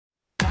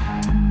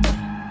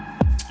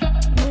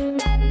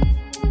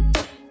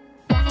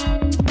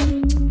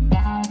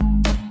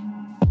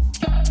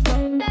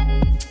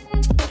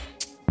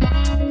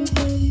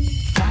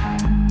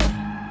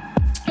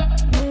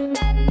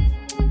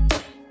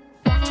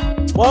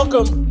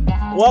Welcome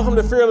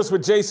to Fearless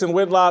with Jason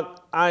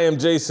Whitlock. I am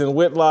Jason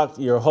Whitlock,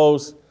 your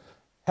host.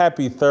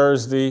 Happy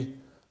Thursday.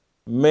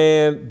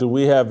 Man, do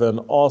we have an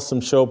awesome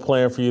show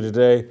planned for you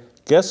today.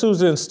 Guess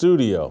who's in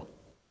studio?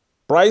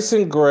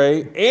 Bryson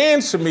Gray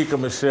and Shemeka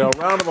Michelle.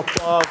 Round of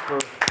applause for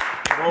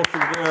both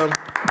of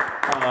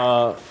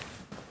them.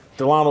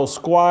 Delano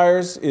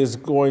Squires is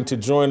going to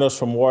join us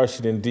from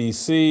Washington,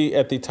 D.C.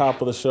 at the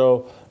top of the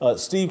show.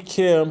 Steve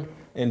Kim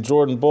and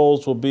Jordan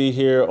Bowles will be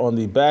here on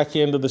the back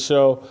end of the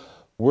show.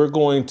 We're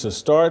going to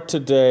start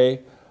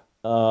today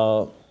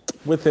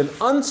with an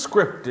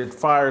unscripted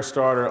fire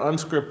starter,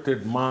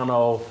 unscripted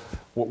mono,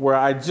 where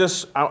I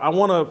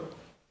want to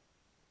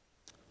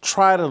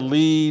try to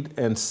lead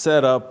and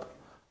set up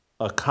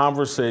a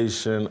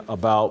conversation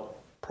about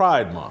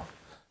Pride Month.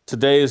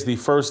 Today is the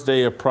first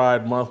day of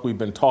Pride Month. We've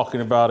been talking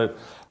about it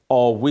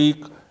all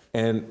week,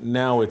 and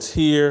now it's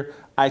here.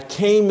 I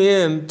came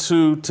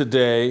into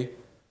today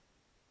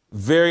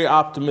very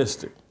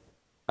optimistic.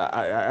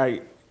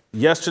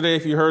 Yesterday,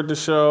 if you heard the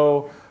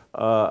show,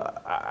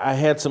 I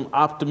had some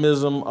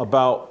optimism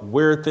about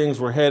where things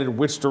were headed,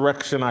 which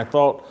direction I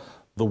thought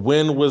the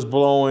wind was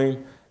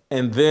blowing.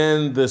 And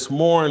then this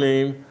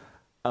morning,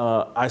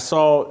 I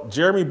saw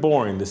Jeremy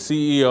Boring, the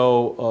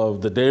CEO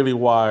of the Daily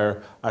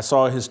Wire. I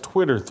saw his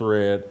Twitter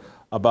thread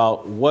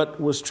about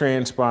what was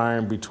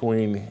transpiring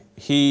between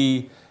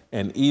he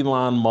and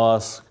Elon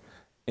Musk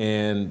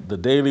and the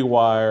Daily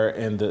Wire,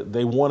 and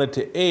they wanted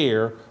to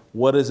air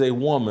What is a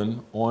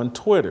Woman on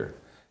Twitter.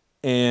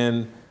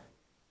 And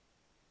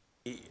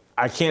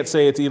I can't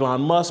say it's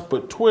Elon Musk,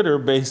 but Twitter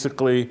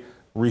basically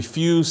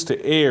refused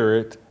to air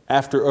it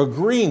after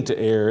agreeing to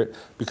air it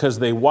because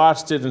they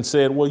watched it and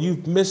said, well,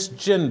 you've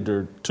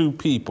misgendered two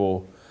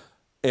people.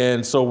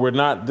 And so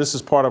this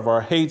is part of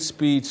our hate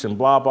speech and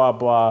blah, blah,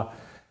 blah.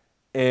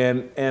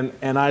 And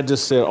I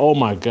just said, oh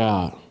my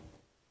God,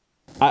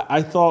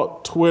 I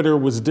thought Twitter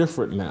was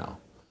different now.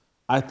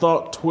 I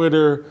thought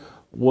Twitter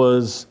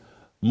was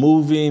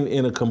moving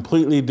in a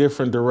completely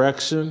different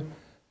direction,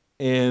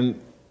 and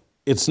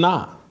it's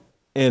not.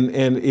 And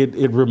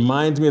it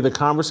reminds me of the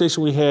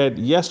conversation we had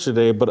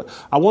yesterday, but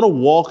I want to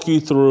walk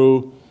you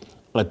through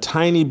a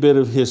tiny bit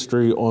of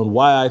history on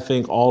why I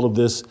think all of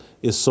this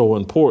is so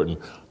important.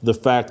 The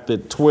fact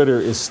that Twitter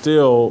is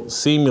still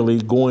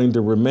seemingly going to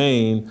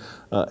remain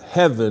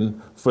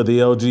heaven for the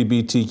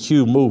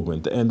LGBTQ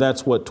movement, and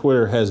that's what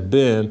Twitter has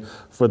been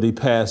for the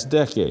past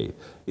decade.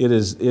 It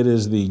is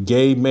the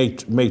gay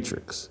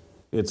matrix.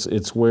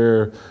 It's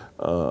where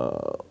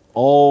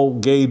all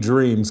gay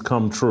dreams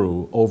come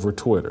true over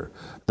Twitter.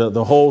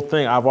 The whole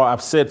thing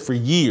I've said for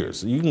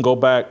years. You can go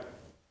back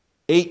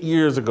 8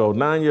 years ago,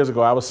 9 years ago.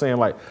 I was saying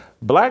like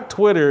Black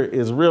Twitter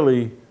is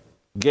really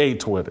gay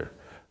Twitter.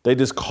 They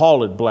just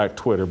call it Black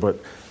Twitter. But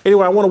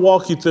anyway, I want to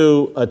walk you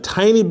through a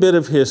tiny bit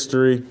of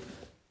history,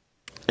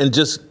 and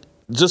just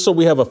so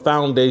we have a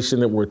foundation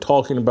that we're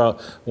talking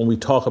about when we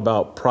talk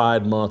about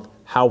Pride Month,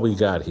 how we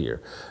got here.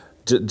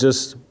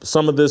 Just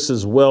some of this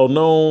is well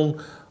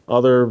known.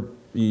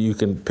 You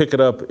can pick it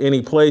up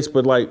any place,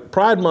 but like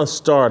Pride Month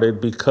started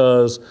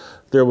because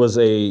there was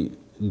a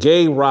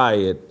gay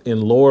riot in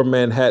Lower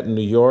Manhattan,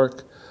 New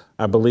York,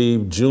 I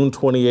believe June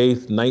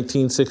 28th,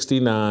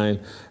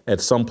 1969,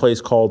 at some place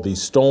called the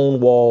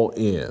Stonewall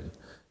Inn.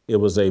 It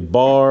was a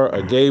bar,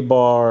 a gay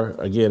bar,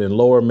 again in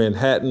Lower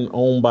Manhattan,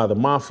 owned by the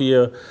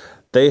Mafia.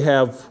 They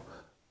have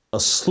a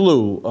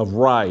slew of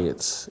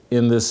riots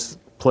in this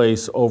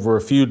place over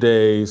a few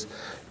days.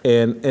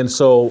 And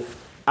so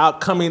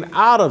coming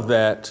out of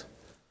that,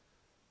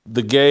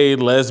 the gay,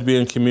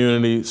 lesbian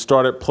community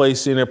started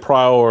placing a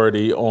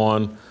priority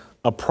on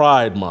a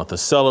Pride Month, a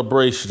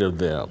celebration of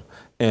them.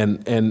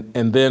 And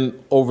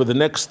then over the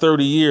next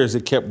 30 years,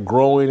 it kept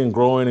growing and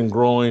growing and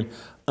growing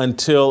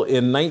until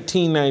in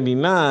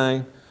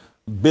 1999,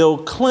 Bill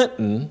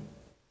Clinton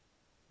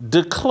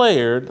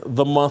declared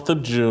the month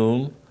of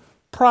June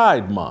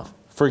Pride Month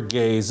for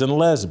gays and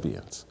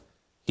lesbians.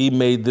 He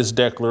made this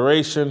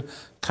declaration,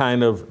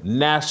 kind of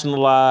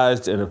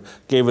nationalized and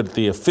gave it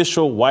the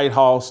official White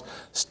House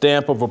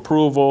stamp of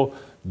approval.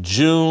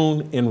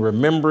 June, in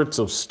remembrance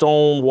of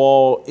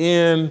Stonewall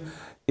Inn,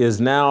 is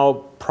now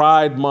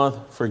Pride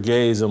Month for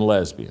gays and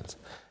lesbians.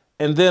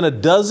 And then a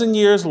dozen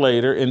years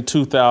later, in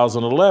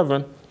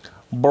 2011,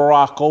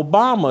 Barack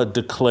Obama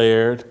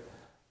declared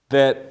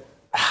that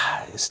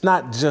it's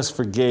not just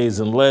for gays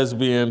and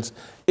lesbians,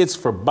 it's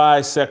for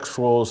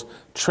bisexuals,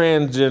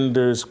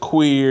 transgenders,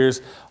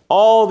 queers.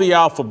 All the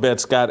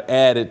alphabets got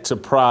added to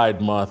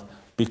Pride Month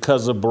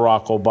because of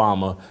Barack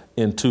Obama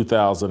in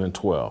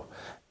 2012.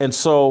 And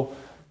so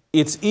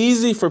it's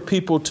easy for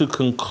people to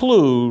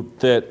conclude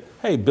that,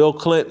 hey, Bill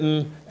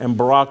Clinton and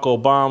Barack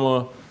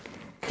Obama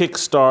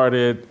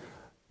kickstarted,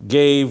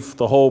 gave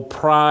the whole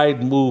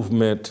Pride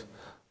movement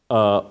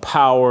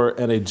power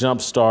and a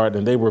jump start,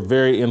 and they were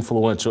very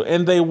influential,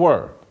 and they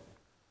were.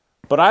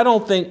 But I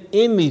don't think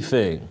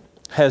anything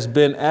has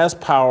been as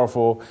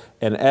powerful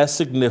and as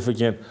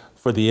significant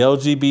for the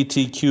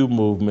LGBTQ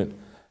movement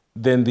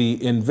than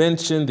the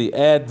invention, the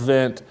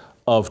advent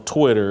of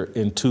Twitter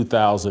in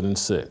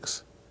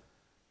 2006.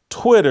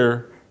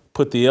 Twitter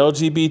put the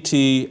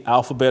LGBT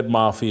alphabet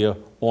mafia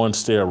on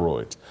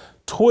steroids.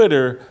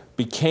 Twitter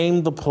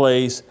became the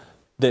place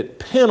that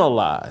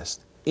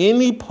penalized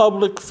any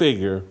public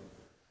figure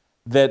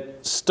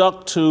that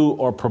stuck to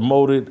or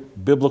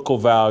promoted biblical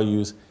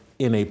values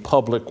in a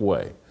public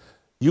way.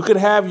 You could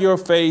have your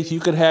faith, you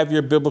could have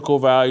your biblical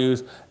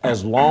values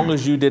as long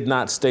as you did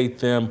not state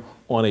them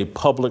on a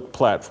public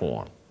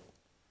platform.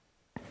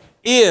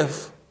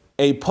 If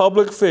a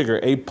public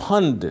figure, a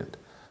pundit,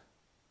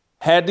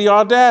 had the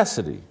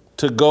audacity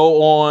to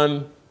go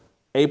on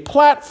a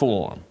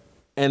platform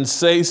and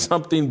say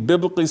something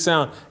biblically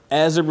sound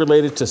as it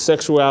related to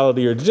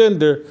sexuality or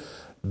gender,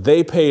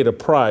 they paid a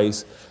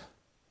price.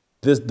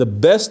 The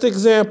best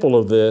example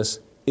of this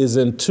is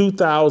in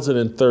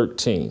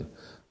 2013.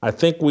 I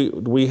think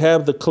we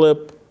have the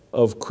clip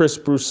of Chris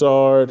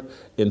Broussard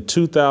in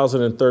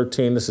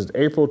 2013. This is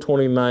April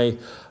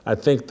 29th. I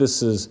think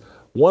this is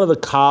one of the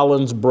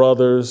Collins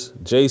brothers,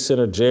 Jason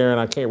or Jaron,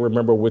 I can't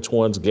remember which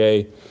one's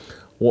gay.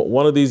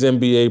 One of these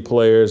NBA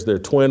players, they're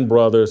twin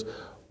brothers.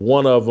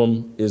 One of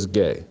them is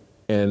gay.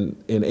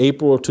 And in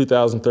April of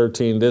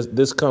 2013,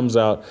 this comes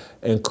out,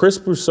 and Chris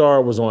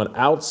Broussard was on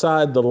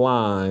Outside the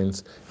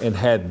Lines and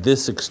had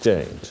this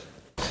exchange.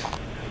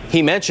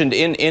 He mentioned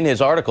in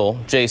his article,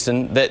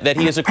 Jason, that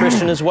he is a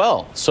Christian as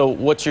well. So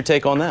what's your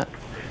take on that?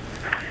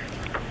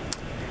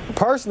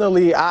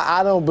 Personally,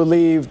 I don't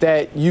believe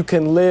that you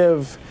can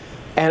live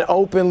an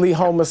openly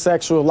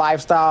homosexual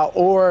lifestyle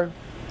or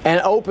an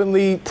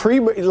openly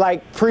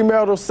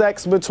premarital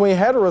sex between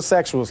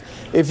heterosexuals.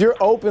 If you're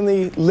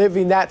openly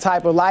living that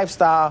type of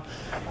lifestyle,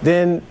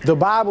 then the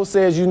Bible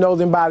says you know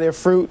them by their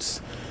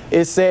fruits.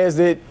 It says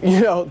that,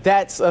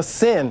 that's a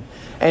sin.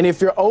 And if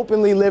you're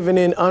openly living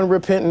in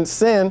unrepentant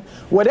sin,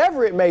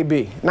 whatever it may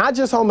be, not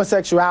just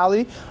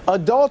homosexuality,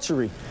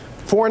 adultery,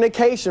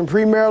 fornication,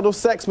 premarital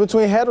sex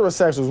between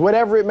heterosexuals,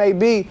 whatever it may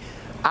be,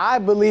 I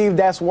believe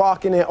that's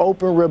walking in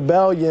open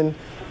rebellion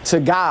to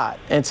God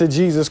and to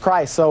Jesus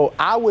Christ. So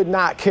I would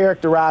not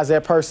characterize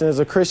that person as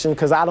a Christian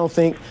because I don't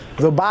think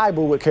the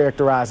Bible would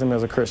characterize him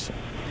as a Christian.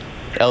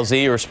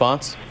 LZ, your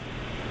response?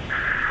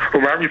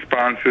 Well, my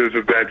response is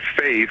that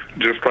faith,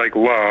 just like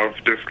love,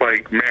 just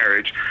like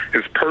marriage,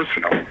 is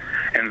personal.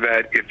 And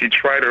that if you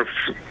try to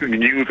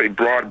use a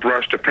broad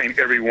brush to paint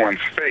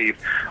everyone's faith,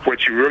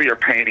 what you really are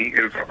painting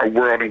is a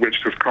world in which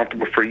is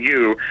comfortable for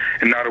you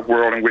and not a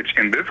world in which,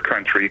 in this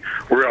country,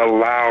 we're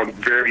allowed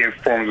various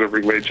forms of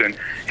religion.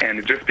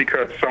 And just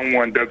because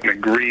someone doesn't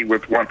agree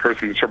with one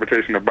person's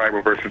interpretation of the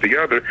Bible versus the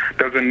other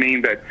doesn't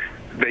mean that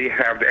they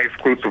have the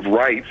exclusive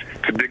rights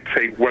to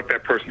dictate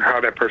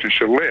how that person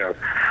should live.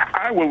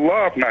 I would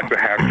love not to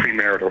have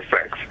premarital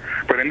sex,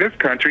 but in this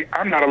country,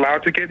 I'm not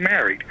allowed to get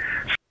married.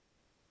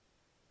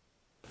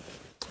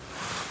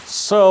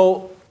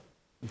 So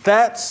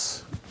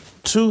that's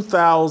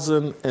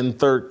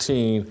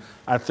 2013.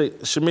 I think,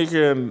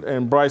 Shemeka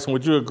and Bryson,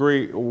 would you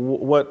agree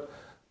what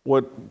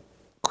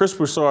Chris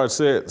Broussard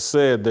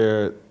said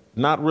there,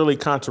 not really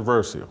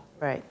controversial?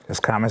 Right. It's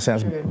common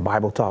sense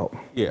Bible talk.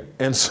 Yeah,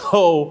 and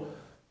so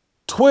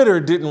Twitter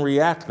didn't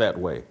react that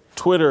way.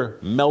 Twitter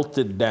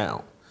melted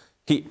down.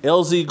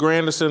 LZ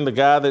Granderson, the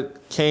guy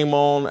that came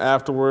on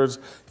afterwards,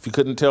 if you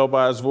couldn't tell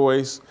by his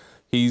voice,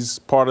 he's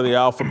part of the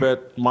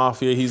alphabet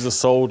mafia. He's a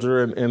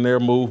soldier in their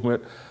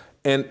movement.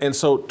 And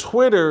so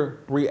Twitter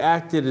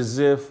reacted as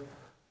if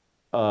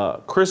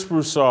Chris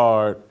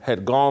Broussard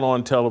had gone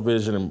on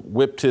television and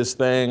whipped his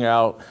thing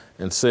out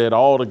and said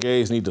all the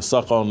gays need to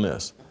suck on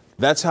this.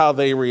 That's how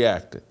they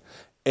reacted.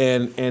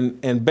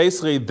 And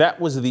basically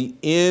that was the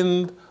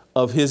end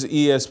of his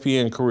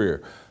ESPN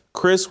career.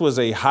 Chris was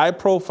a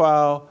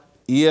high-profile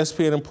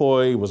ESPN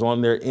employee, was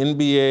on their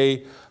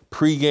NBA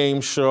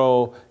pregame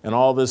show and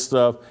all this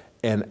stuff.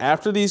 And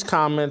after these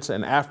comments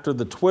and after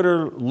the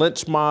Twitter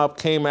lynch mob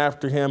came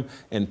after him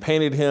and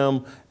painted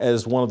him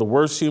as one of the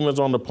worst humans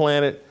on the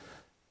planet,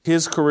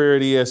 his career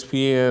at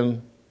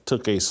ESPN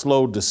took a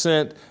slow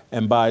descent.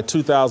 And by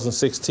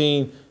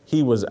 2016,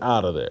 he was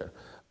out of there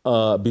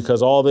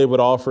because all they would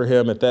offer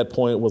him at that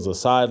point was a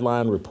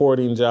sideline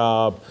reporting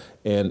job,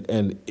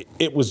 and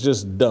it was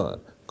just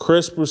done.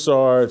 Chris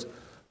Broussard's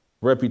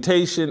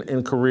reputation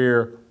and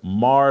career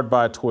marred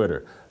by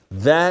Twitter.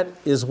 That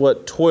is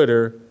what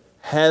Twitter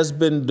has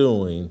been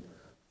doing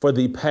for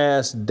the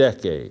past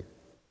decade.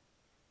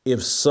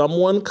 If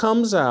someone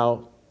comes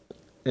out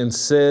and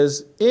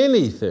says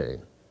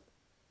anything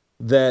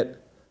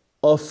that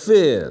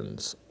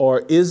offends or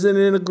isn't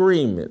in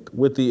agreement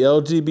with the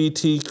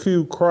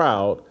LGBTQ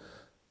crowd,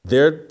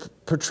 they're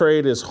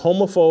portrayed as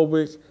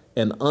homophobic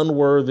and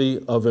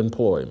unworthy of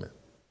employment.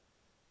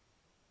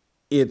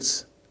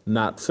 It's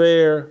not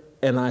fair,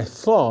 and I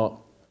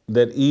thought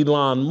that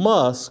Elon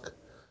Musk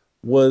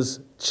was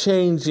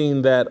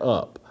changing that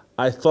up.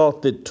 I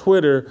thought that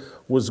Twitter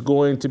was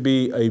going to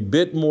be a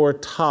bit more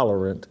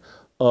tolerant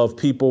of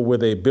people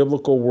with a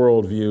biblical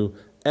worldview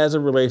as it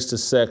relates to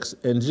sex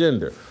and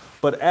gender.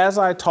 But as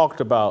I talked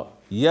about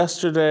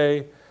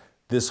yesterday,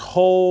 this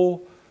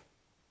whole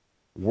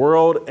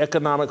World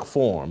Economic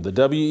Forum, the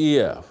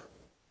WEF,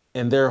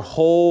 and their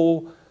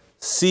whole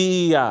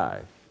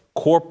CEI,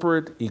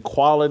 Corporate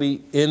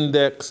Equality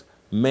Index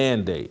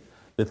mandate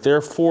that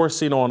they're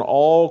forcing on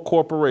all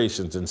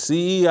corporations. And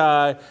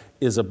CEI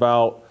is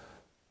about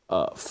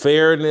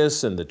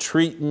fairness and the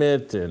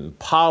treatment and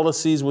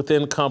policies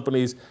within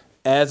companies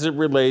as it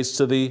relates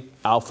to the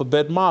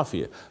alphabet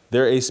mafia.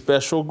 They're a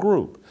special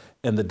group.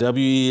 And the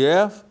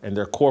WEF and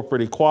their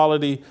Corporate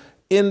Equality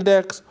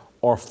Index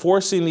are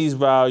forcing these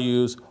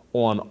values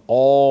on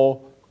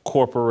all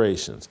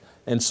corporations.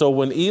 And so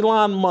when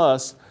Elon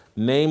Musk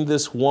named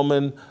this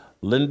woman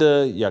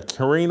Linda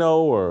Yaccarino,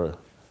 or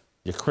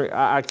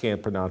I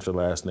can't pronounce her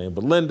last name,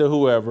 but Linda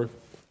whoever,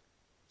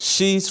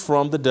 she's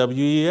from the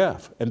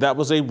WEF. And that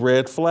was a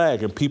red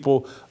flag, and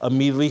people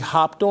immediately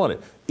hopped on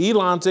it.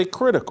 Elon's a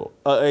critic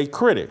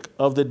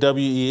of the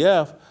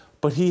WEF,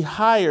 but he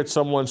hired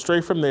someone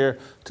straight from there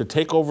to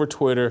take over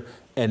Twitter.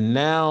 And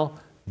now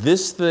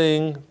this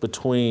thing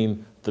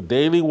between the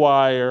Daily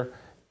Wire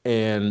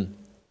and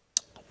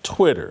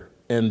Twitter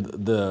and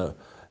the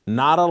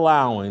not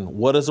allowing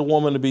What Is a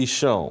Woman to Be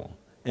Shown.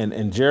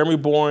 And Jeremy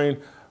Boring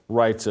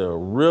writes a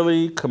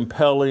really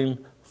compelling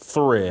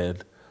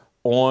thread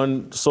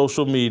on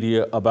social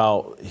media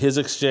about his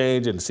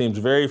exchange, and it seems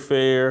very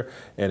fair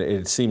and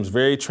it seems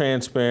very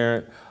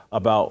transparent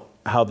about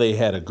how they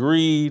had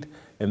agreed,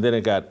 and then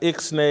it got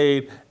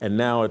ixnayed, and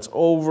now it's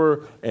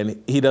over,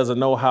 and he doesn't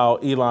know how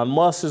Elon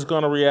Musk is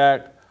going to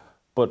react.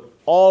 But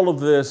all of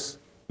this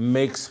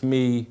makes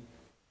me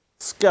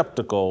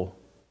skeptical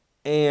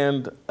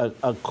and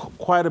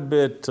quite a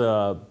bit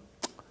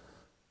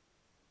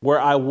where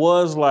I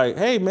was like,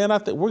 hey, man, I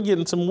think we're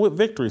getting some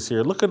victories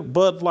here. Look at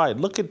Bud Light.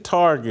 Look at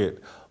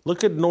Target.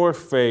 Look at North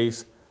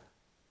Face.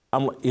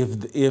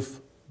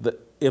 If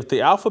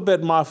the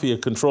alphabet mafia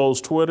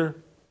controls Twitter,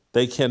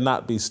 they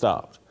cannot be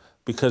stopped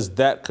because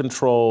that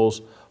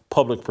controls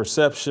public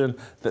perception.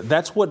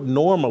 That's what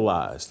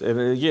normalized. And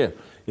again,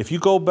 if you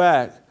go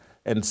back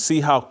and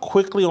see how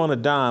quickly on a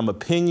dime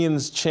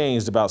opinions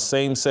changed about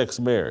same-sex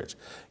marriage,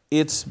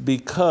 it's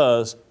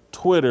because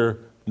Twitter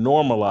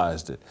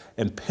normalized it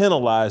and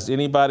penalized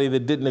anybody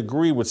that didn't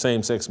agree with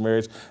same-sex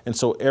marriage, and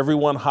so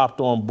everyone hopped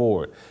on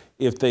board.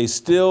 If they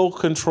still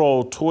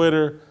control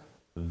Twitter,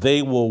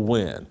 they will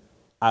win.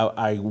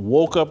 I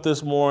woke up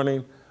this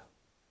morning,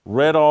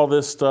 read all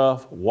this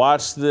stuff,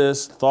 watched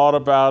this, thought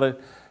about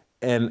it,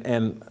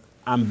 and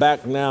I'm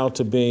back now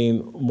to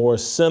being more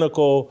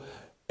cynical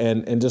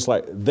and just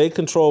like, they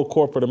control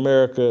corporate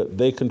America,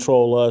 they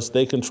control us,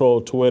 they control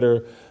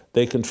Twitter,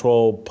 they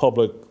control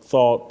public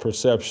thought,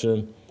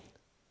 perception.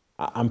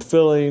 I'm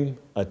feeling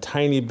a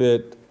tiny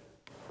bit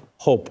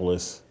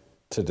hopeless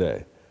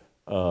today.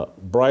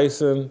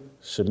 Bryson,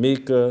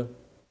 Shemeka,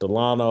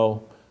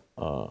 Delano,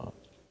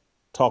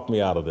 talk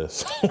me out of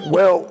this.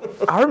 Well,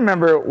 I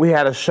remember we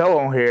had a show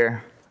on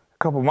here a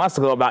couple months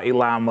ago about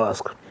Elon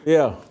Musk.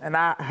 Yeah. And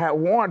I had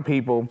warned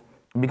people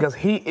because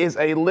he is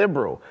a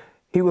liberal.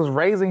 He was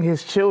raising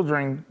his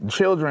children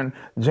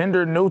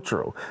gender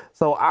neutral.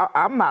 So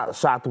I'm not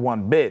shocked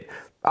one bit.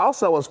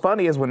 Also, what's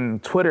funny is when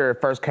Twitter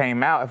first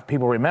came out, if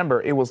people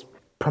remember, it was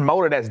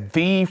promoted as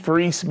the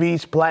free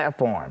speech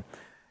platform,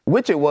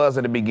 which it was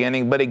at the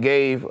beginning, but it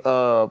gave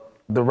the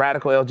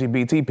radical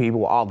LGBT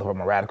people, well, all of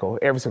them are radical,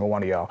 every single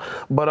one of y'all,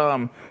 but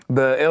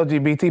the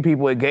LGBT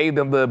people, it gave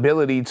them the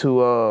ability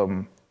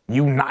to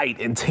unite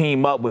and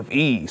team up with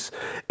ease.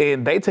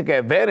 And they took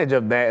advantage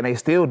of that, and they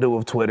still do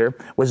with Twitter,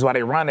 which is why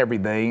they run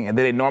everything. And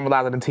then they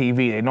normalize it on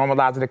TV, they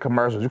normalize it in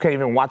commercials. You can't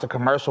even watch a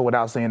commercial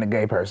without seeing a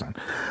gay person.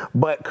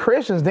 But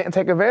Christians didn't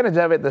take advantage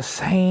of it the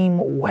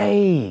same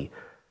way.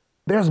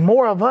 There's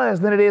more of us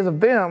than it is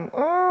of them.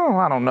 Oh,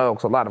 I don't know,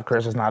 because a lot of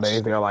Christians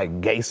nowadays, they're like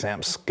gay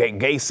simps,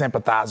 gay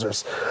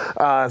sympathizers,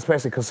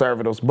 especially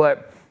conservatives.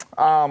 But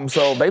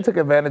so they took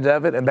advantage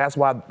of it, and that's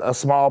why a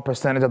small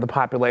percentage of the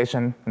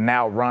population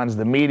now runs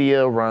the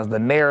media, runs the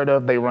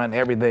narrative, they run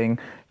everything,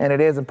 and it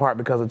is in part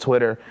because of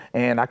Twitter,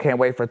 and I can't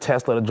wait for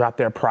Tesla to drop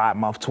their Pride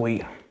Month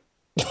tweet.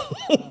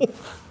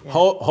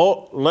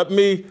 Let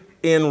me,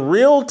 in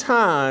real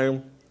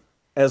time,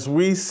 as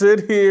we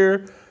sit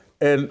here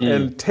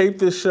and tape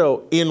this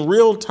show, in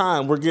real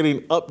time, we're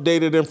getting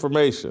updated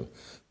information.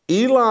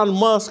 Elon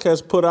Musk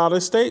has put out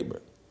a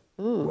statement.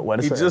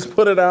 What he just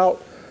put it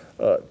out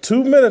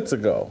 2 minutes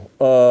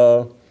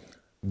ago.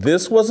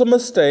 This was a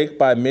mistake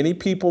by many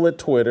people at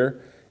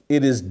Twitter.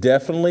 It is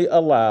definitely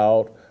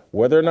allowed.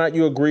 Whether or not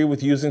you agree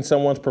with using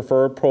someone's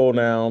preferred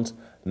pronouns,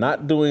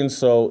 not doing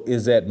so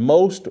is at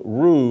most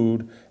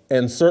rude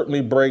and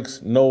certainly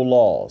breaks no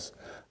laws.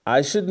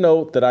 I should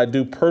note that I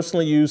do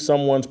personally use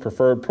someone's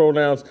preferred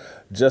pronouns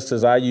just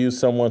as I use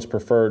someone's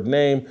preferred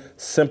name,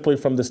 simply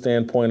from the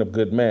standpoint of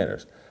good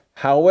manners.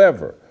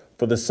 However,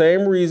 for the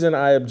same reason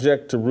I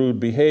object to rude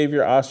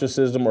behavior,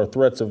 ostracism, or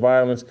threats of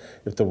violence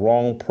if the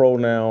wrong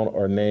pronoun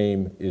or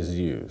name is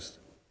used.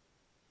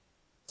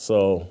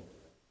 So,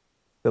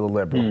 still a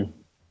liberal.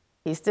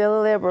 He's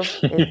still a liberal.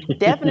 It's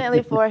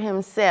definitely for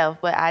himself,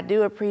 but I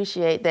do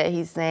appreciate that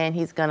he's saying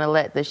he's going to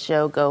let the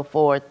show go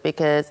forth,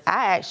 because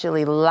I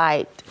actually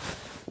liked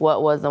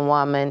what was a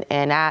woman.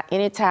 And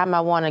anytime I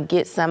want to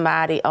get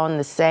somebody on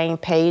the same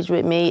page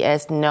with me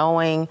as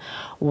knowing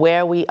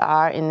where we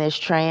are in this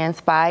trans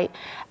fight,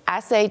 I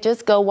say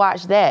just go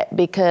watch that,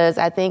 because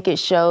I think it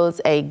shows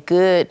a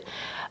good,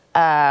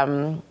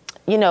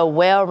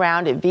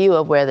 well-rounded view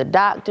of where the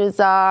doctors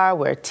are,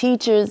 where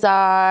teachers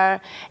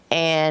are,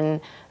 and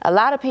a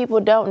lot of people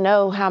don't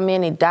know how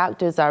many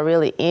doctors are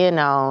really in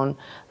on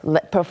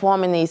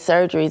performing these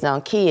surgeries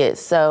on kids.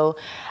 So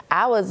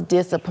I was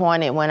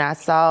disappointed when I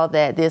saw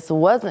that this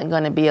wasn't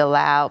going to be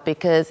allowed,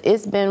 because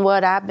it's been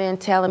what I've been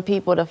telling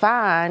people to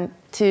find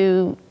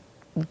to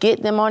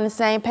get them on the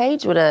same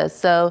page with us.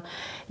 So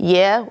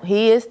yeah,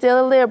 he is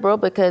still a liberal,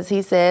 because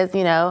he says,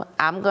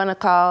 I'm going to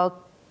call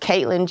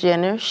Caitlyn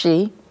Jenner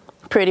she,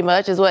 pretty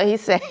much is what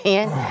he's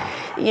saying.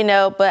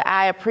 But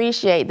I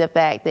appreciate the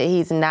fact that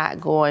he's not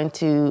going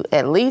to,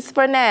 at least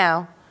for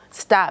now,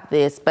 stop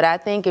this. But I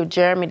think if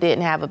Jeremy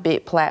didn't have a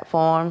big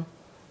platform,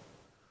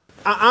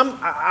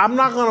 I'm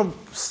not going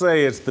to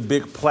say it's the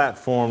big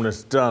platform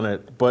that's done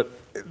it, but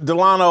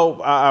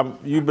Delano,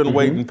 you've been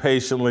waiting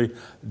patiently.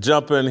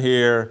 Jump in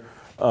here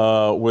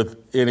with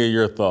any of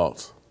your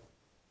thoughts.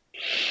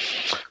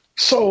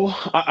 So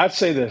I'd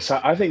say this.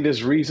 I think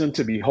there's reason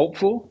to be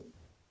hopeful.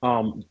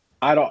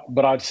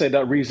 But I'd say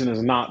that reason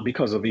is not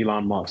because of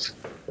Elon Musk,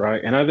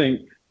 right? And I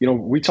think,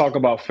 we talk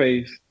about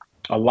faith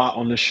a lot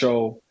on this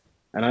show,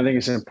 and I think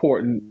it's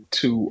important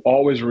to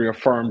always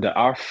reaffirm that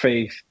our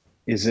faith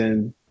is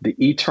in the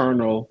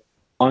eternal,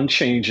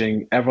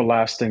 unchanging,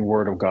 everlasting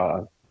Word of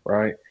God,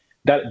 right?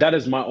 That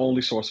is my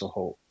only source of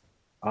hope.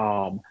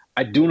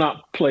 I do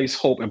not place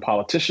hope in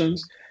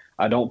politicians.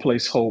 I don't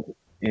place hope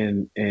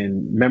in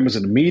members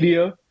of the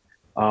media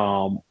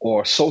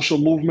or social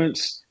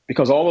movements,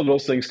 because all of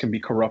those things can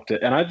be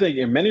corrupted. And I think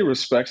in many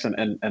respects,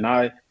 and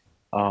I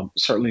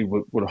certainly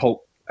would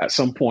hope at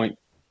some point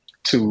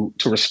to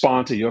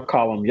respond to your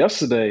column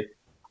yesterday,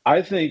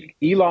 I think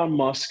Elon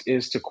Musk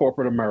is to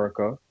corporate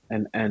America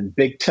and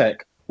big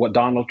tech what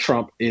Donald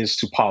Trump is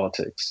to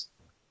politics,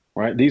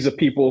 right? These are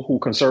people who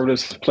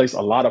conservatives place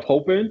a lot of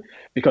hope in,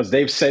 because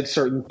they've said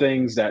certain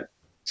things that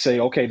say,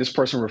 okay, this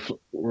person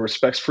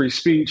respects free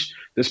speech,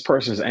 this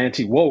person is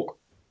anti-woke.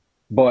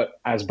 But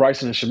as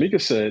Bryson and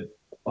Shemeka said,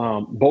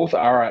 both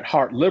are at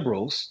heart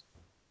liberals,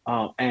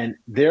 and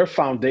their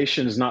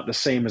foundation is not the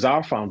same as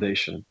our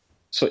foundation.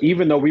 So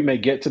even though we may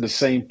get to the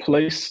same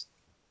place,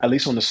 at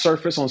least on the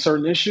surface on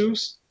certain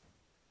issues,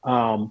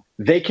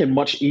 they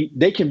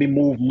can be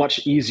moved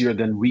much easier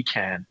than we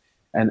can.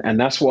 And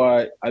that's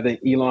why I think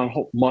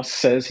Elon Musk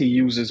says he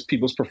uses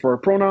people's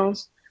preferred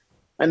pronouns.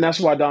 And that's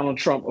why Donald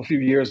Trump a few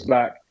years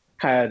back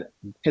had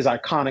his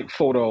iconic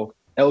photo,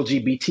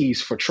 LGBTs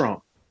for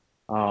Trump.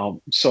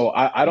 So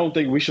I don't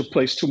think we should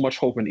place too much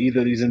hope in either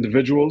of these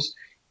individuals,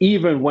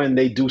 even when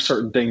they do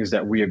certain things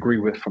that we agree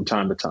with from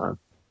time to time.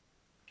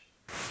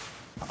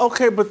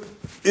 Okay, but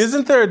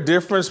isn't there a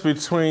difference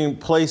between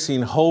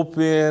placing hope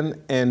in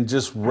and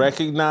just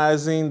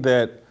recognizing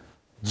that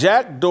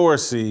Jack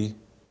Dorsey,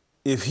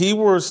 if he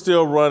were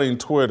still running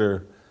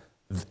Twitter,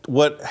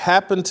 what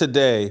happened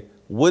today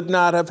would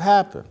not have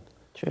happened?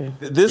 True.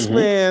 This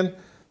man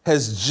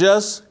has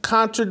just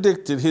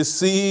contradicted his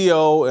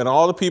CEO and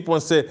all the people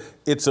and said,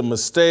 it's a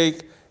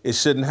mistake, it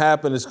shouldn't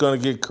happen, it's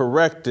going to get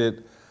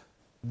corrected.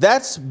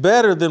 That's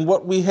better than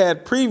what we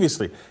had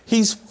previously.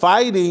 He's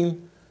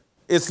fighting,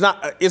 it's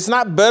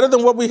not better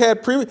than what we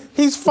had previously.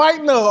 He's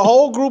fighting a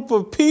whole group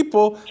of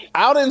people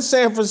out in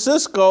San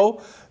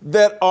Francisco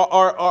that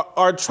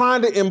are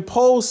trying to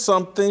impose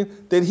something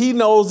that he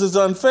knows is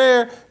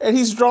unfair, and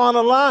he's drawing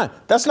a line.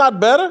 That's not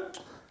better?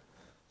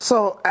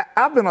 So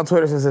I've been on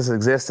Twitter since its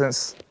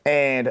existence,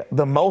 and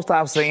the most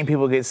I've seen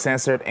people get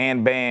censored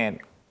and banned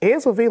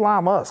is with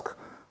Elon Musk.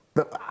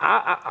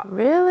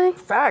 Really?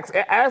 Facts.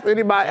 Ask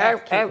anybody.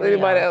 Ask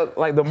anybody else.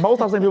 Like, the most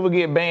I've seen people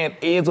get banned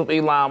is with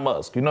Elon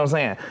Musk. You know what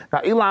I'm saying? Now,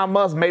 Elon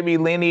Musk may be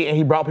lenient and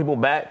he brought people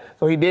back,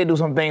 so he did do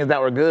some things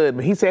that were good.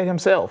 But he said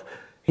himself,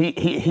 he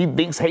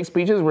thinks hate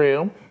speech is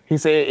real. He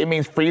said it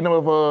means freedom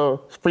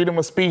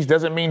of speech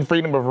doesn't mean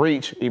freedom of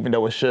reach, even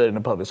though it should in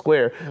the public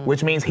square,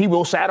 which means he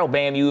will shadow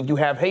ban you if you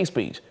have hate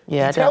speech.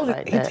 Yeah,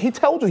 he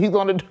told you he's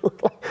going to do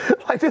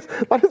like this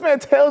man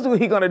tells you what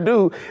he's going to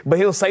do, but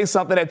he'll say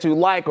something that you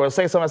like or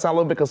say something that sounds a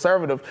little bit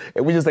conservative,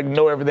 and we just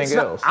ignore everything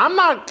else.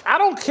 I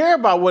don't care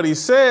about what he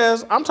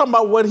says. I'm talking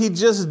about what he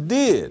just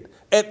did.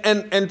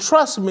 And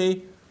trust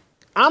me,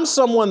 I'm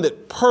someone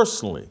that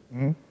personally,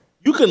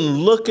 you can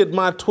look at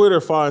my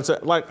Twitter file and say,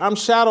 like, I'm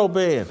shadow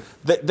banned.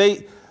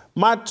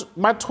 My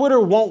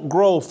Twitter won't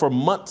grow for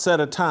months at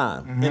a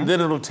time, and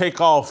then it'll take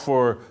off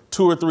for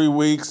 2 or 3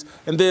 weeks,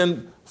 and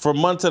then for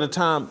months at a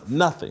time,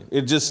 nothing.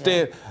 It just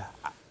stands.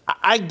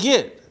 I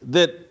get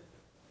that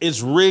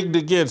it's rigged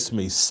against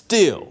me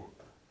still,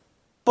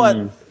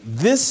 but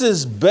this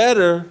is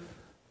better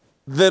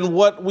than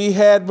what we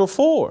had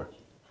before.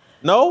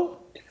 No?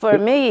 For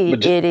me,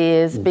 it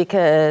is,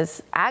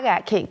 because I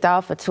got kicked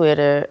off of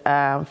Twitter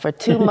for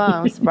 2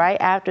 months right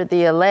after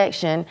the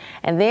election,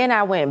 and then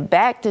I went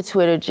back to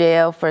Twitter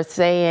jail for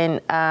saying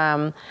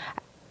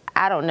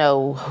I don't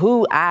know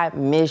who I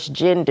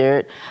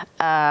misgendered,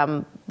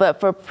 but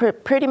for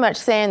pretty much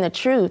saying the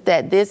truth,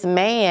 that this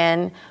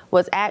man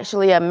was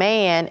actually a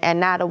man and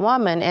not a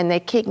woman, and they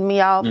kicked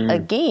me off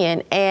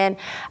again. And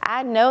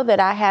I know that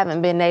I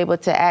haven't been able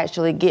to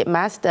actually get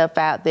my stuff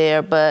out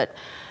there, but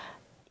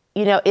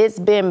you know, it's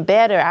been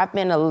better. I've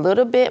been a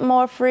little bit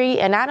more free,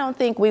 and I don't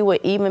think we would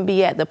even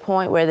be at the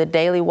point where the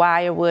Daily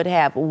Wire would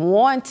have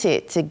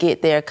wanted to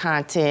get their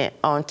content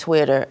on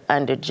Twitter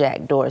under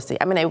Jack Dorsey.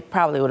 I mean, they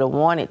probably would have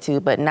wanted to,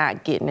 but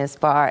not getting as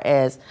far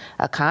as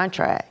a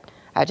contract.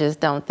 I just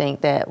don't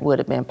think that would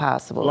have been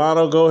possible.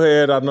 Delano, go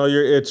ahead. I know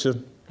you're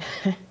itching.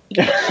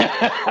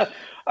 I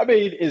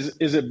mean, is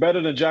it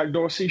better than Jack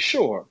Dorsey?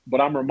 Sure.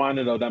 But I'm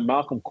reminded of that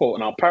Malcolm quote,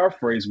 and I'll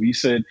paraphrase, where he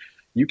said,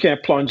 "You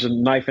can't plunge a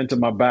knife into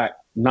my back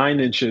 9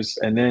 inches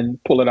and then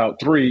pull it out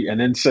 3 and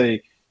then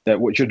say that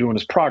what you're doing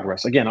is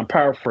progress." Again, I'm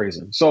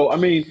paraphrasing. So, I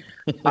mean,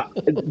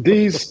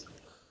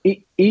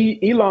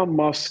 Elon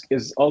Musk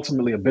is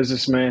ultimately a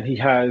businessman.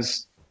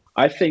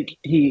 I think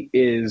he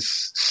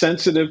is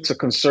sensitive to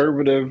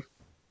conservative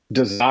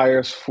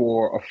desires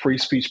for a free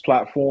speech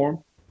platform,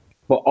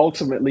 but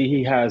ultimately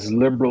he has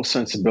liberal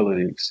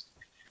sensibilities.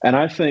 And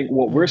I think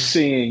what we're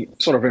seeing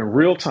sort of in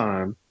real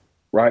time,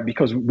 right,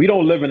 because we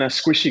don't live in that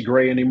squishy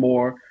gray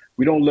anymore.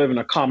 We don't live in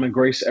a common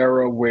grace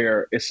era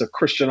where it's a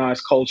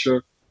Christianized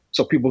culture.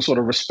 So people sort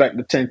of respect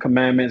the 10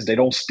 Commandments. They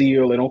don't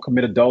steal. They don't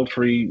commit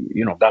adultery.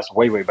 You know, that's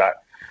way, way back.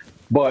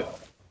 But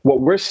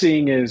what we're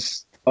seeing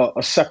is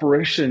a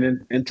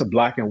separation into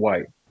black and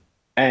white.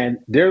 And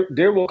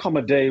there will come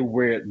a day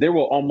where there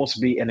will almost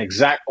be an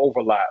exact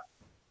overlap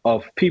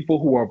of people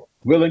who are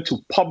willing to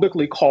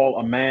publicly call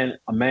a man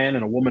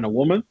and a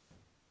woman,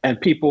 and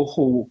people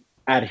who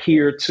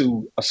adhere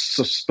to a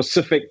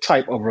specific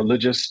type of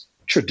religious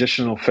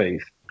traditional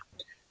faith.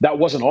 That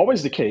wasn't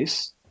always the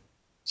case.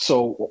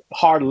 So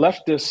hard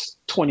leftists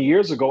 20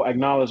 years ago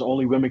acknowledged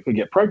only women could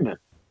get pregnant.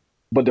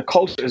 But the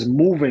culture is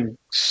moving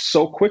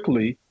so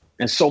quickly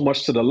and so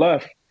much to the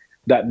left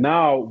that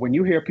now when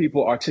you hear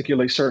people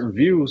articulate certain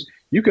views,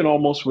 you can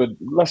almost with,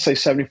 let's say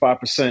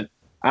 75%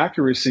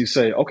 accuracy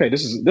say, okay,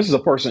 this is a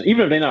person,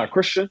 even if they're not a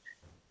Christian,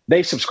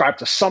 they subscribe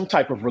to some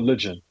type of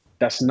religion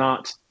that's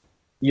not,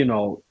 you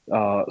know,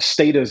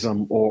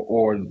 statism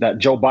or that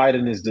Joe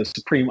Biden is the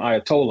supreme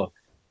Ayatollah.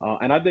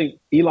 And I think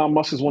Elon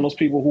Musk is one of those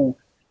people who,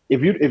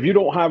 if you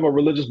don't have a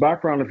religious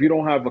background, if you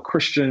don't have a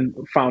Christian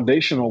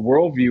foundational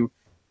worldview,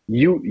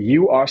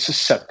 you are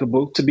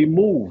susceptible to be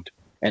moved.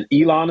 And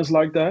Elon is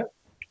like that.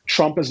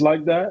 Trump is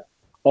like that.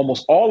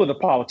 Almost all of the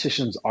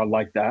politicians are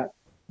like that.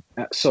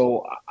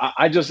 So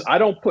I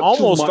don't put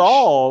almost too much.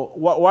 All.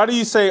 Why do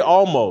you say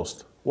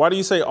almost? Why do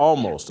you say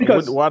almost?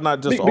 Because, why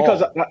not just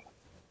because all?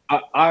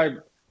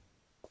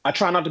 I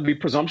try not to be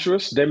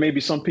presumptuous. There may be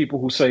some people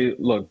who say,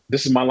 look,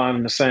 this is my line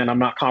in the sand. I'm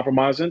not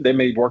compromising. They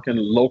may work in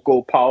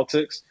local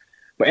politics.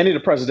 But any of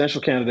the presidential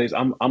candidates,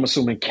 I'm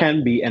assuming,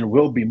 can be and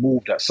will be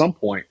moved at some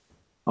point.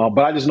 But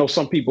I just know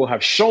some people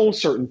have shown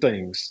certain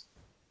things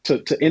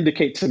to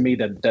indicate to me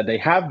that they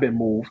have been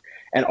moved.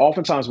 And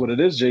oftentimes what it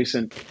is,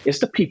 Jason, it's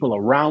the people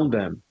around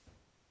them,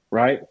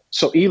 right?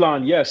 So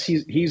Elon, yes,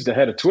 he's the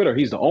head of Twitter.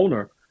 He's the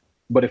owner.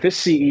 But if his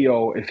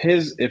CEO, if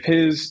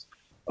his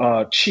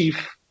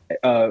chief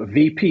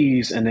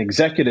VPs and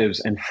executives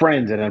and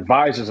friends and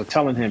advisors are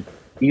telling him,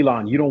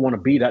 Elon, you don't want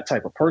to be that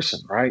type of person,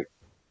 right?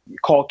 You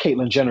call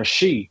Caitlyn Jenner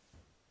she,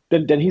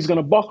 then he's going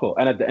to buckle.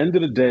 And at the end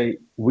of the day,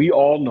 we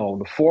all know,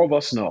 the four of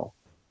us know,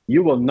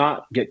 you will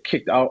not get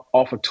kicked out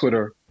off of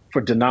Twitter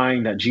for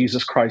denying that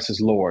Jesus Christ is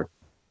Lord.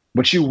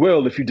 But you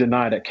will if you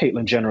deny that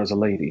Caitlyn Jenner is a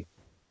lady.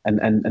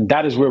 And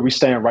that is where we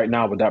stand right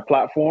now with that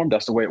platform.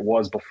 That's the way it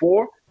was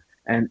before.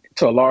 And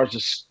to a large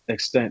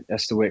extent,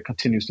 that's the way it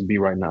continues to be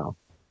right now.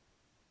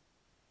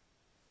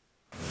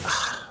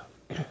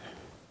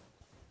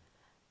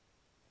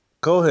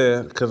 Go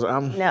ahead, because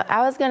I'm... No,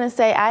 I was going to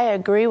say I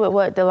agree with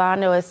what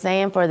Delano is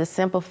saying for the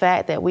simple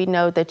fact that we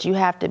know that you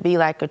have to be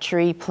like a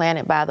tree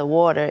planted by the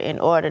water in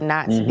order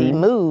not to be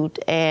moved.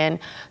 And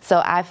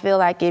so I feel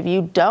like if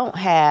you don't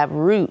have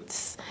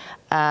roots,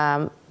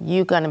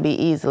 you're going to be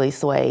easily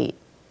swayed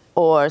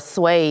or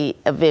swayed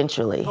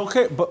eventually.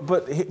 Okay,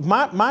 but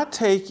my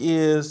take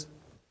is,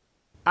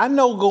 I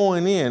know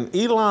going in,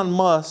 Elon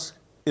Musk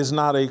is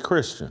not a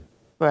Christian.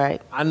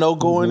 Right. I know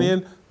going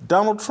in,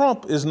 Donald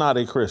Trump is not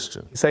a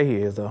Christian. You say he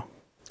is, though.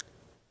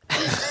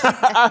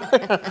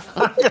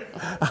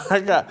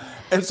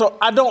 And so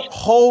I don't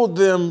hold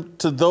them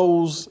to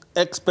those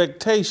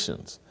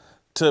expectations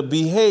to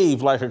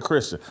behave like a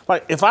Christian.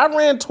 Like if I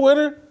ran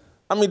Twitter,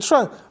 I mean,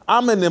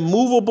 I'm an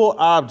immovable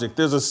object.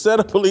 There's a set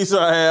of police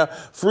I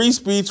have. Free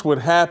speech would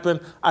happen.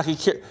 I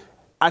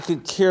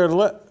could care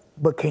less.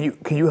 But can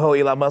you hold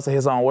Elon Musk to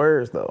his own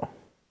words, though?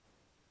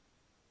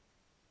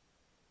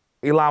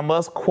 Elon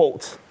Musk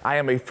quotes, "I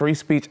am a free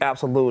speech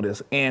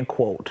absolutist," end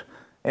quote,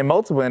 in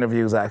multiple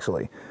interviews,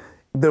 actually.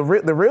 The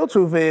real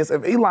truth is,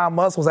 if Elon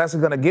Musk was actually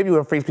going to give you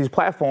a free speech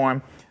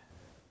platform,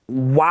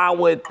 why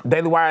would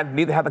Daily Wire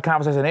need to have the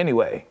conversation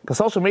anyway? Because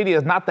social media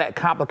is not that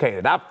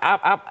complicated.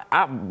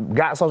 I've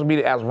got social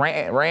media as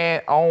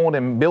ran, owned,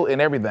 and built and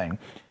everything.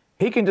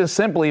 He can just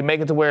simply make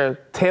it to where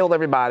tell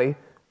everybody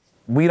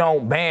we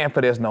don't ban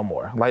for this no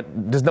more. Like,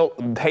 there's no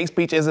hate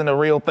speech isn't a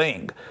real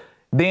thing.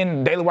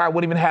 Then Daily Wire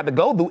wouldn't even have to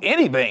go through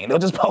anything. They'll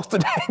just post a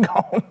dang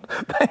on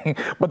thing.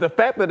 But the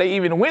fact that they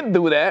even went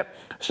through that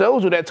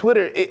shows you that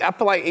Twitter, I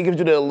feel like it gives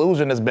you the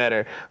illusion it's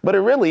better. But it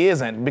really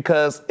isn't,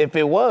 because if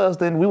it was,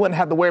 then we wouldn't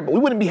have to worry. But we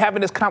wouldn't be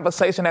having this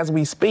conversation as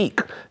we speak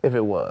if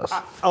it was.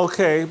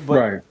 Okay,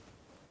 but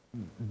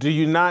do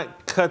you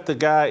not cut the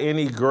guy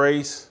any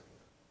grace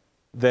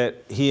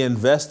that he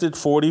invested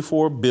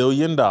 $44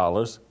 billion?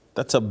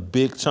 That's a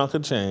big chunk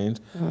of change.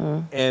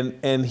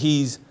 And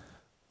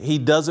he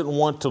doesn't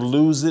want to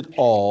lose it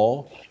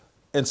all,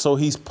 and so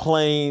he's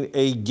playing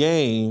a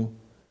game.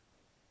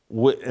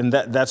 And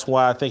that's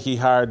why I think he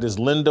hired this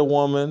Linda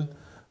woman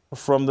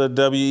from the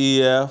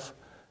WEF.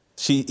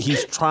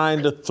 He's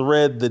trying to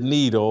thread the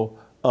needle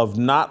of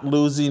not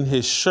losing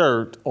his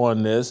shirt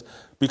on this,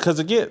 because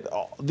again,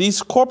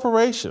 these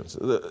corporations,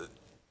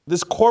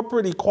 this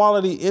corporate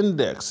equality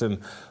index and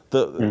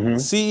the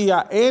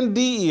CEI and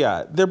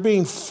DEI, they're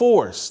being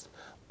forced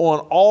on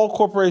all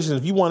corporations.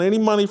 If you want any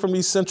money from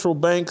these central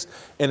banks,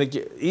 and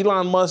again,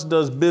 Elon Musk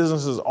does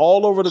businesses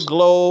all over the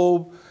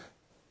globe,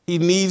 he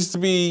needs to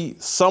be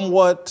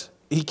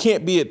he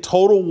can't be at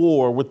total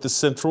war with the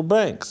central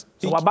banks.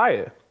 So I buy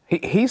it.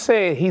 He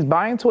said he's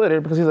buying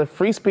Twitter because he's a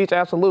free speech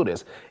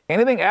absolutist.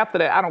 Anything after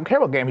that, I don't care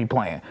what game he's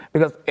playing.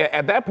 Because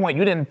at that point,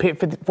 you didn't pick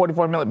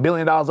 $44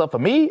 billion up for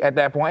me at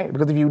that point.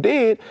 Because if you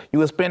did, you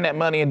would spend that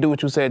money and do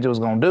what you said you was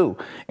going to do.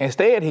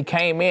 Instead, he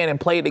came in and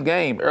played the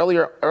game.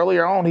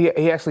 Earlier on, he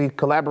actually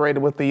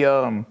collaborated with the,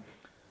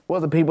 what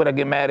was the people that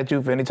get mad at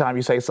you for any time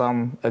you say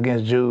something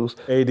against Jews?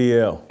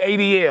 ADL.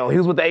 He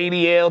was with the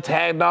ADL,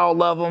 tagged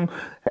all of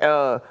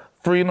them.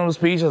 Freedom of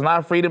speech is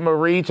not freedom of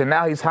reach, and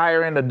now he's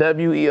hiring the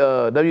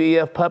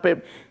WEF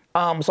puppet.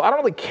 So I don't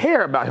really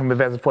care about him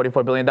investing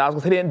 $44 billion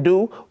because he didn't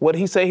do what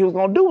he said he was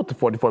going to do with the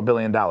 $44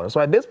 billion. So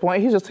at this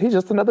point, he's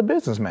just another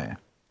businessman.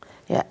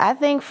 Yeah, I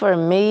think for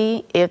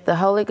me, if the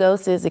Holy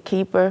Ghost is a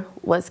keeper,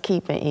 what's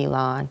keeping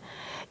Elon?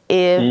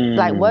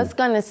 Like, what's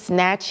going to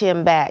snatch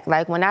him back?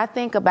 Like, when I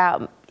think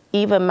about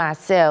even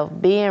myself,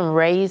 being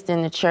raised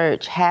in the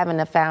church,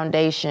 having a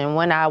foundation,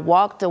 when I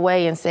walked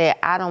away and said,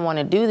 I don't want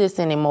to do this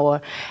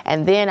anymore,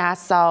 and then I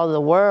saw the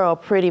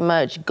world pretty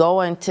much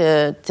going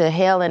to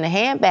hell in a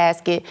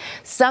handbasket,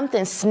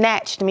 something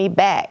snatched me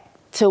back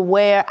to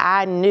where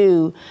I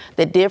knew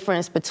the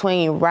difference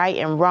between right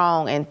and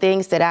wrong, and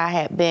things that I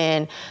had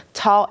been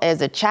taught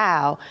as a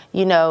child,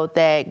 you know,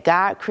 that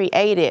God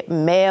created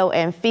male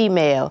and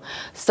female.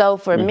 So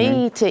for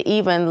me to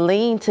even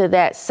lean to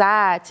that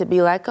side, to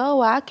be like, oh,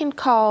 I can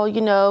call,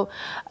 you know,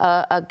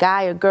 a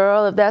guy a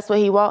girl if that's what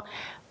he wants.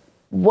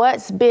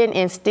 What's been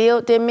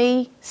instilled in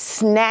me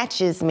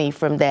snatches me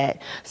from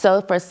that.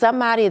 So for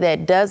somebody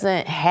that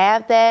doesn't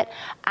have that,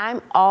 I'm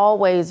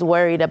always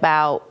worried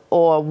about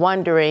or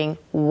wondering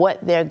what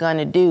they're going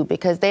to do,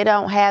 because they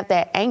don't have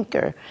that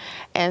anchor.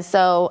 And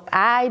so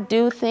I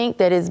do think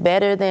that it's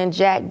better than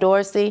Jack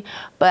Dorsey,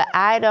 but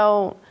I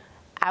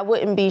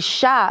wouldn't be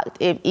shocked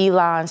if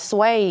Elon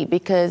swayed,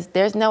 because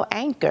there's no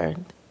anchor,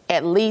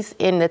 at least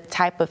in the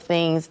type of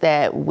things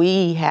that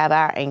we have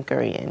our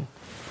anchor in.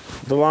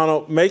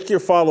 Delano, make your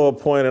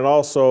follow-up point, and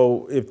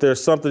also, if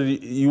there's something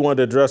you want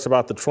to address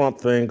about the Trump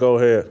thing, go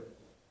ahead.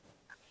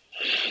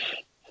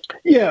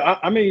 Yeah,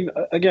 I mean,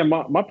 again,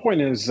 my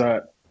point is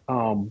that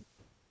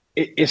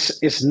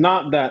it's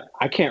not that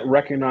I can't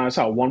recognize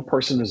how one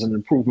person is an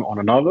improvement on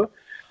another.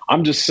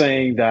 I'm just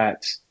saying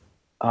that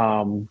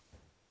I'm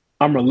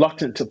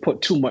reluctant to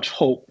put too much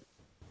hope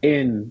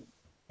in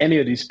any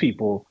of these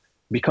people,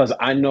 because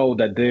I know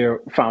that their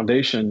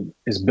foundation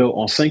is built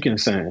on sinking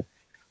sand.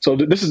 So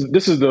this is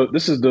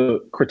the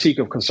critique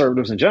of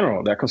conservatives in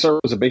general, that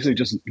conservatives are basically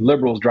just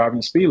liberals driving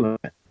the speed limit.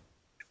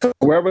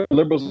 Wherever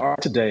liberals are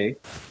today,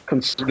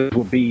 conservatives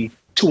will be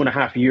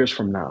 2.5 years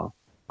from now.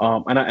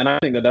 And I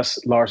think that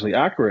that's largely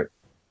accurate.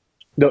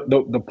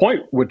 The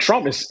point with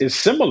Trump is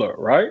similar,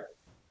 right?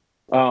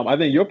 I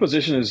think your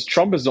position is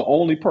Trump is the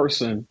only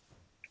person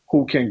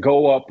who can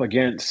go up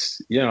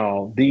against, you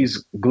know,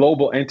 these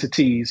global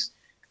entities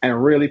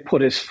and really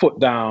put his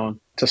foot down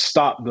to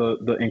stop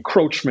the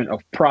encroachment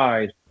of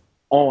pride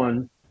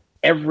on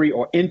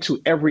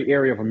into every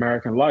area of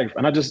American life.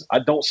 And I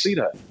don't see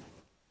that.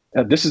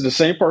 This is the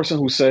same person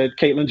who said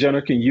Caitlyn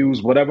Jenner can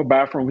use whatever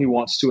bathroom he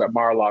wants to at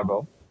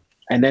Mar-a-Lago.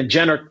 And then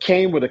Jenner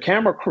came with a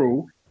camera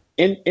crew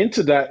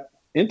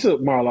into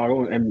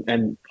Mar-a-Lago,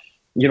 and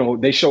you know,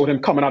 they showed him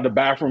coming out the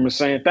bathroom and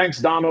saying, "Thanks,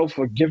 Donald,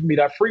 for giving me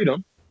that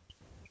freedom."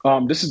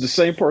 This is the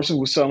same person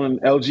who was selling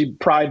LG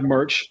Pride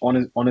merch on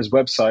his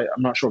website.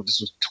 I'm not sure if this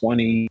was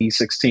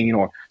 2016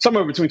 or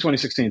somewhere between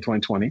 2016 and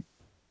 2020.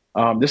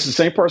 This is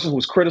the same person who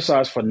was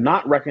criticized for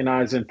not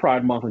recognizing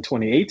Pride Month in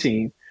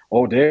 2018.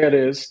 Oh, there it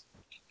is.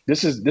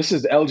 This is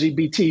the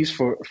LGBTs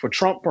for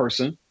Trump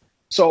person.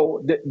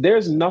 So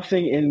there's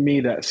nothing in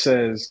me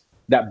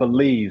that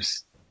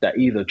believes that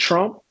either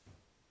Trump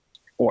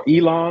or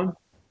Elon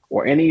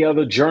or any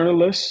other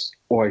journalist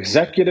or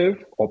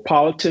executive or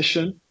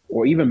politician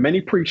or even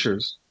many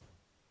preachers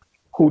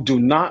who do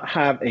not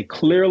have a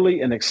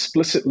clearly and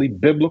explicitly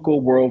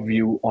biblical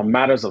worldview on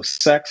matters of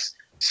sex,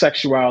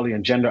 sexuality,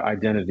 and gender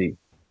identity.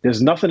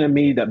 There's nothing in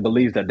me that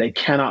believes that they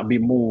cannot be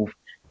moved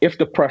if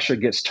the pressure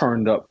gets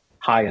turned up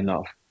high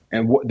enough.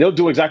 And they'll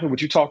do exactly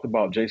what you talked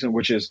about, Jason,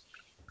 which is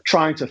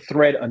trying to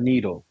thread a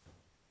needle.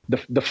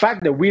 The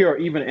fact that we are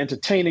even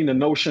entertaining the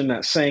notion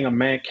that saying a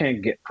man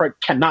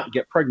cannot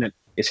get pregnant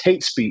is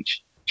hate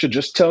speech should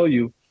just tell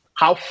you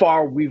how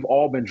far we've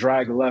all been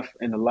dragged left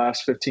in the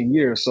last 15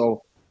 years.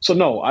 So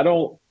no,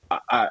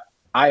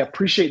 I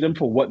appreciate them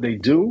for what they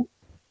do.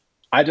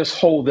 I just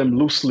hold them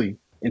loosely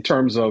in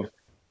terms of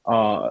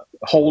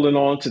holding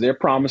on to their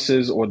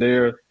promises or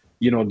their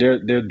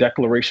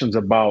declarations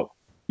about,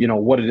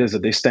 what it is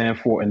that they stand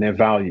for and their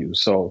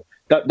values. So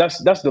that's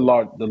the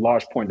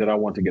large point that I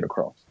want to get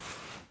across.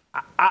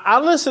 I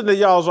listened to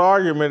y'all's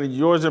argument, and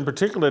yours in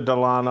particular,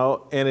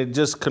 Delano, and it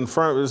just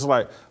confirmed. It's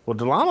like, well,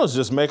 Delano's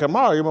just making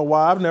my argument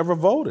why I've never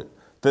voted.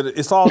 That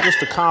it's all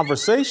just a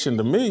conversation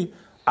to me.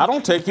 I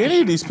don't take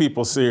any of these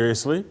people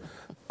seriously,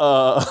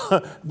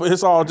 but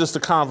it's all just a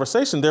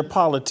conversation. They're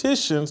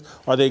politicians,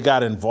 or they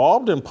got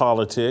involved in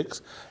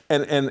politics,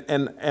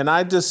 and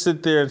I just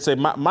sit there and say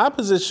my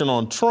position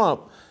on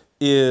Trump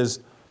is,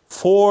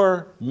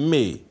 for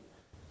me,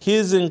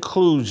 his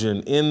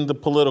inclusion in the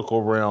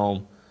political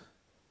realm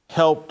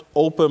helped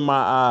open my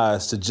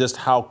eyes to just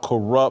how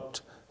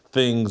corrupt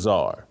things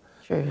are.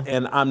 True.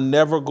 And I'm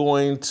never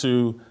going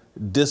to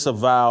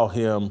disavow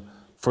him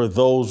for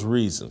those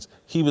reasons.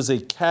 He was a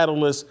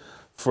catalyst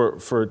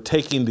for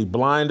taking the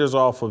blinders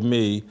off of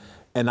me,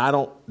 and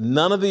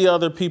none of the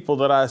other people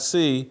that I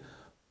see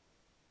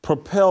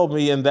propel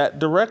me in that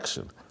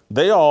direction.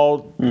 They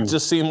all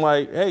just seem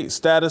like, hey,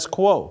 status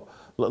quo.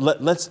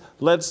 Let's.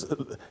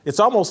 It's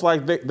almost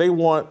like they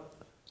want.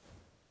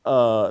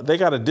 They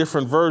got a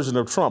different version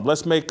of Trump.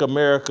 Let's make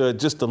America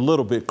just a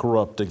little bit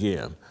corrupt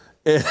again.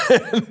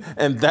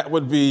 And that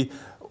would be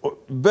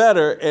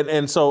better.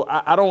 And so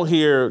I don't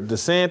hear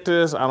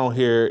DeSantis. I don't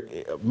hear,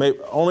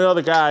 only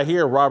other guy I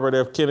hear,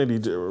 Robert Kennedy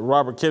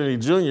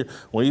Jr.,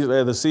 when he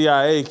said the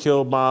CIA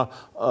killed my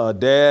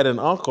dad and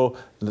uncle.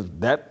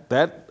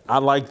 I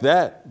like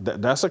that.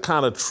 That's the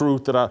kind of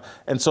truth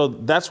and so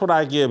that's what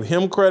I give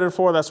him credit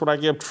for. That's what I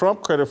give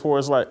Trump credit for.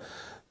 It's like,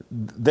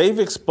 they've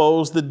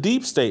exposed the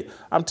deep state.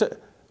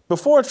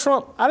 Before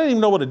Trump, I didn't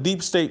even know what a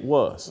deep state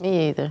was.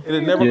 Me either. It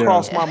had never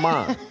crossed my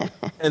mind.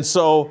 And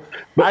so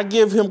I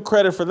give him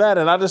credit for that,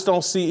 and I just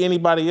don't see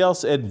anybody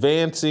else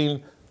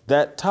advancing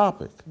that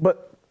topic.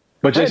 But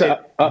Jason,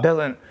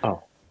 doesn't.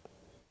 Oh.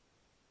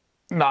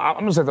 No,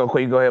 I'm just saying so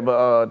quick. Go ahead,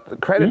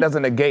 but credit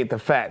doesn't negate the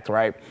fact,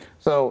 right?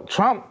 So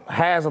Trump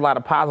has a lot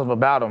of positive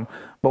about him.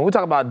 But when we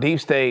talk about deep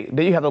state,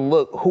 then you have to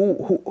look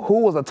who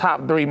was the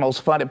top 3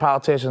 most funded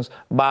politicians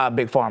by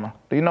Big Pharma.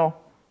 Do you know?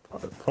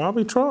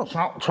 Probably Trump.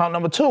 Trump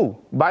number 2,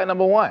 Biden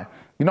number 1.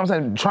 You know what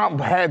I'm saying? Trump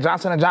had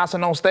Johnson &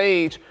 Johnson on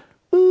stage,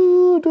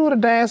 do the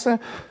dancing.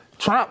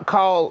 Trump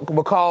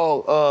would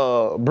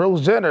call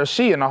Bruce Jenner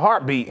she in a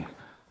heartbeat.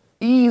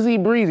 Easy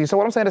breezy. So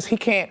what I'm saying is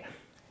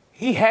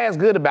he has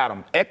good about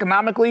him.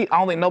 Economically, I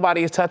don't think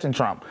nobody is touching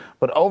Trump.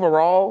 But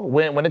overall,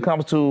 when it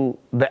comes to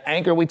the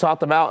anchor we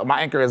talked about, my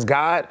anchor is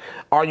God.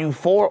 Are you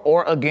for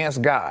or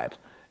against God?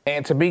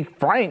 And to be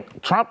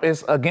frank, Trump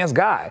is against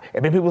God.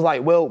 And then people's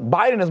like, well,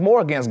 Biden is more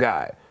against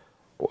God.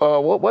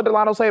 What did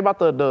Delano say about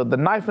the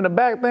knife in the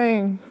back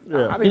thing?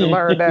 Yeah. I need to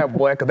learn that,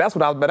 boy, because that's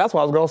what I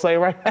was going to say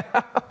right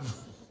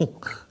now.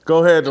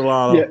 Go ahead,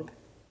 Delano. Yeah.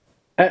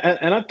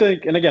 And I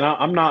think, and again,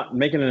 I'm not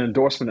making an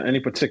endorsement of any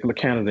particular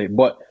candidate,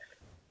 but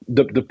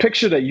the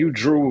picture that you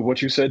drew with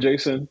what you said,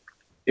 Jason,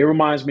 it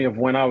reminds me of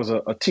when I was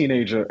a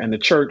teenager and the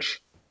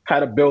church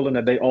had a building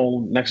that they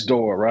owned next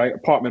door, right?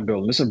 Apartment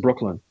building. This is in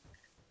Brooklyn.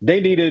 They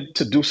needed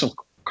to do some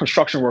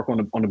construction work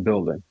on the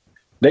building.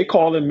 They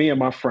called in me and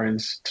my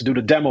friends to do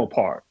the demo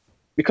part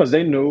because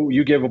they knew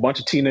you give a bunch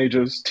of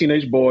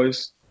teenage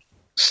boys,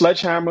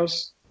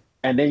 sledgehammers,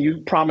 and then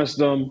you promise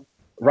them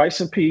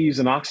rice and peas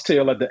and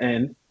oxtail at the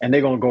end, and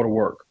they're going to go to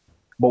work.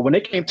 But when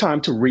it came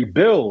time to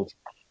rebuild,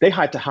 they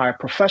had to hire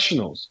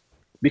professionals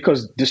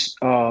because this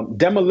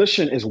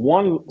demolition is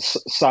one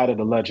side of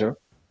the ledger.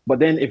 But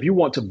then if you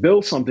want to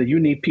build something, you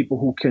need people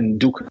who can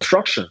do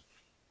construction.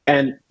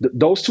 And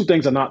those two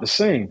things are not the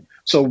same.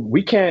 So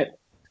we can't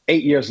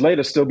 8 years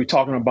later still be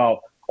talking about,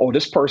 oh,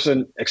 this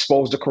person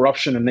exposed the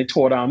corruption and they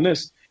tore down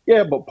this.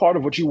 Yeah, but part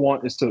of what you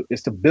want is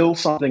to build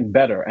something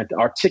better and to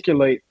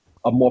articulate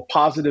a more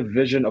positive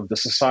vision of the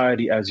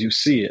society as you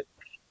see it.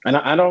 And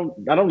I don't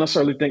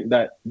necessarily think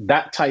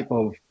that type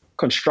of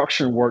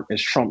construction work is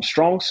Trump's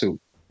strong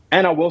suit.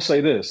 And I will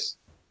say this,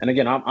 and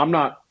again, I'm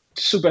not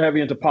super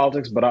heavy into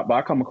politics, but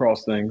I come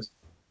across things.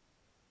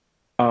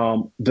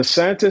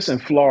 DeSantis in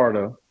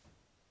Florida,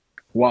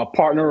 while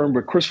partnering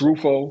with Chris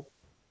Rufo,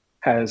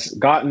 has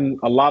gotten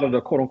a lot of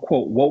the quote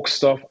unquote woke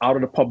stuff out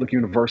of the public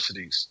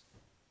universities,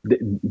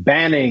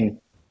 banning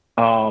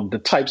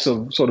the types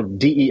of sort of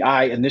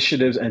DEI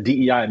initiatives and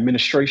DEI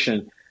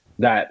administration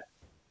that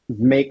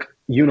make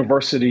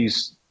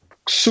universities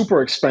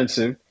super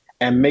expensive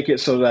and make it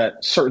so that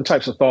certain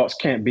types of thoughts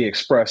can't be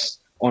expressed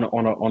on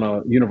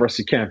a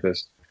university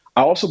campus.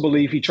 I also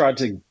believe he tried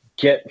to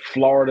get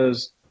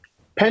Florida's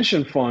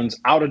pension funds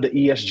out of the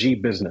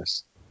ESG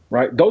business,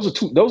 right? Those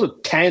are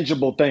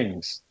tangible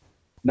things.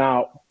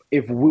 Now,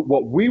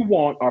 what we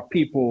want are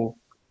people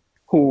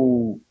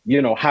who,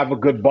 have a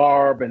good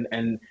barb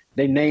and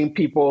they name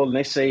people and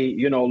they say,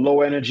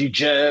 low energy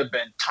Jeb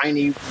and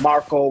tiny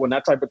Marco and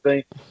that type of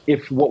thing.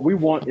 If what we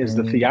want is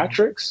the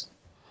theatrics,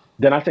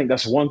 then I think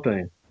that's one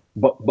thing.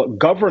 But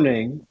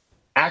governing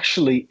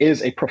actually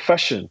is a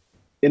profession.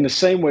 In the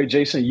same way,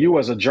 Jason, you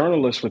as a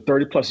journalist with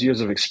 30 plus years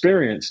of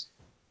experience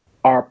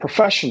are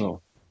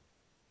professional.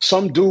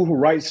 Some dude who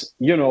writes,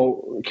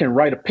 can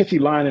write a pithy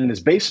line in his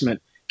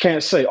basement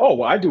can't say, oh,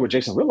 well, I do what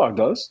Jason Whitlock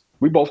does.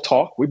 We both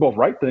talk, we both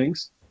write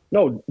things.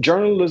 No,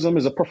 journalism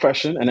is a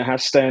profession and it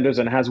has standards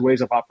and it has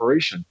ways of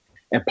operation.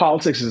 And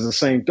politics is the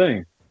same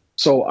thing.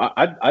 So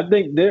I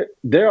think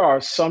there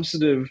are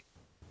substantive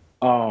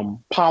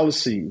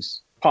policy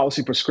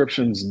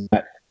prescriptions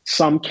that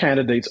some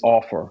candidates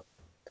offer.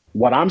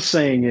 What I'm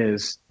saying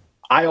is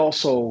I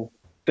also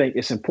think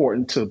it's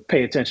important to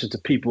pay attention to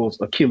people's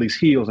Achilles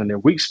heels and their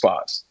weak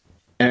spots.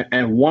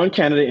 And one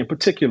candidate in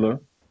particular,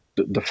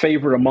 the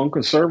favorite among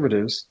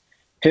conservatives,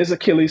 his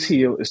Achilles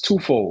heel is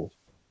twofold.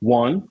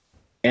 One,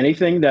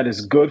 anything that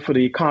is good for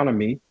the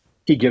economy,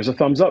 he gives a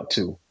thumbs up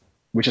to,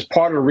 which is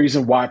part of the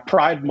reason why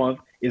Pride Month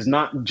is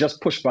not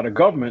just pushed by the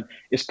government,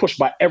 it's pushed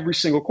by every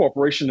single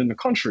corporation in the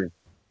country.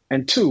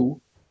 And two,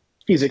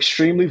 he's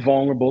extremely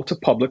vulnerable to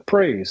public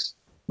praise,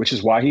 which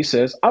is why he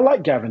says, I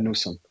like Gavin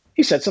Newsom.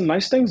 He said some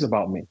nice things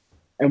about me.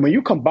 And when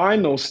you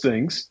combine those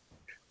things,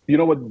 you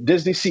know what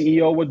Disney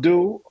CEO would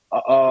do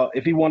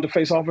if he wanted to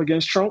face off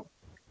against Trump?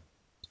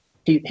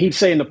 He'd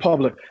say in the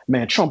public,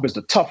 man, Trump is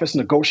the toughest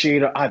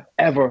negotiator I've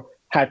ever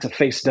had to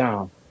face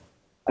down.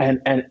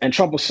 And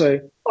Trump will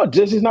say, oh,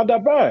 Disney's not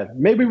that bad.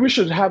 Maybe we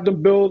should have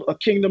them build a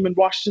kingdom in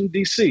Washington,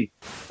 D.C.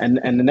 And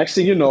the next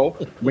thing you know,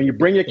 when you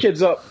bring your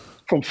kids up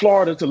from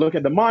Florida to look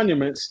at the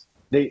monuments,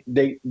 they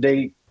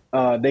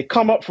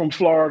come up from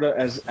Florida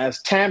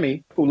as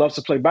Tammy, who loves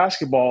to play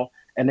basketball,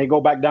 and they go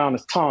back down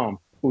as Tom,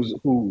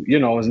 who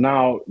has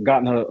now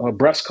gotten her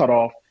breast cut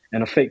off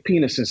and a fake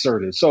penis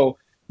inserted. So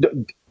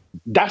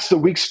that's the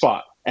weak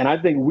spot. And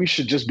I think we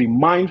should just be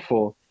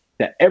mindful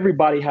that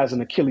everybody has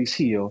an Achilles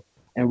heel,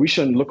 and we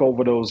shouldn't look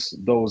over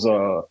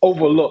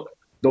overlook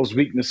those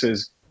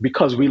weaknesses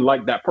because we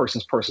like that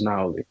person's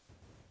personality.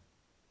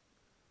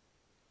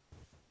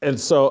 And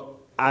so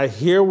I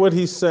hear what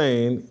he's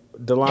saying.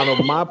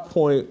 Delano, my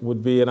point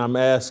would be, and I'm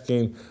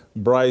asking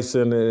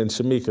Bryson and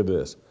Shemeka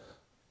this,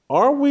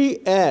 are we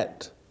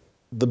at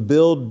the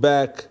Build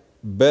Back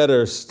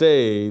Better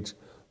stage,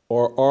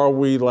 or are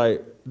we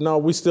like, no,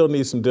 we still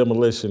need some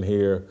demolition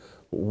here.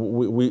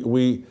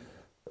 We're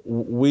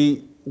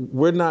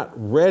not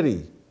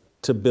ready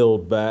to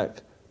build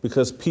back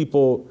because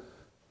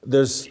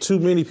there's too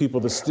many people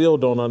that still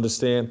don't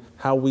understand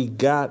how we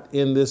got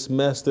in this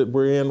mess that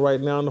we're in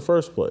right now in the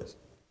first place.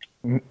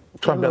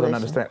 Trump doesn't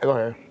understand. Go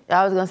ahead.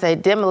 I was going to say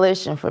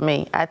demolition for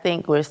me. I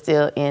think we're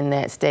still in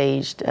that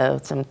stage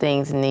of some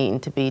things needing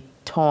to be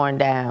torn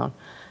down.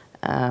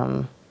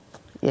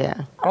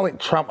 Yeah. I don't think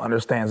Trump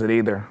understands it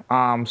either.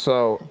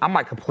 So I'm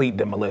like complete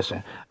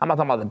demolition. I'm not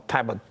talking about the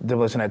type of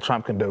demolition that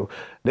Trump can do.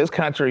 This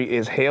country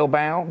is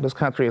hell-bound. This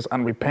country is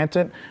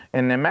unrepentant.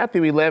 And in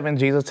Matthew 11,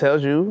 Jesus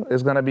tells you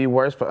it's going to be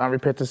worse for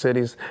unrepentant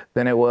cities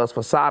than it was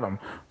for Sodom.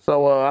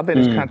 So I think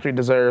this country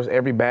deserves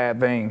every bad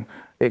thing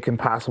it can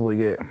possibly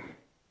get.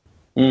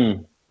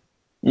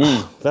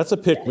 That's a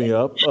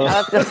pick-me-up. I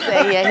was going to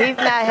say, yeah, he's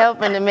not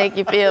helping to make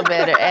you feel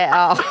better at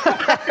all.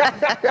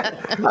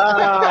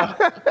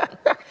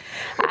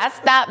 I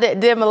stopped at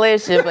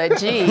demolition, but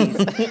geez.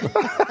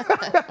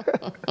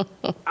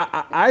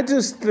 I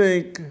just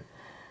think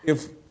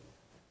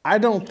I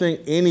don't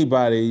think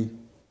anybody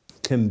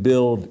can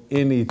build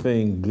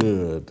anything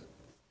good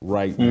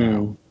right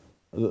now.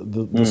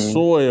 The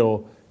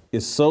soil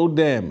is so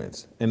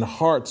damaged and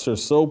hearts are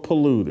so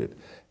polluted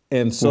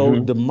and so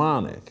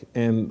demonic,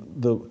 and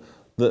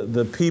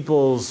the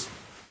people's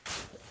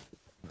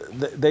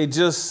they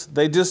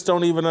just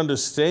don't even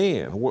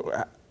understand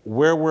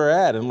where we're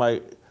at, and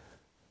like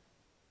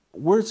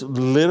we're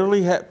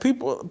literally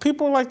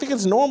people like think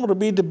it's normal to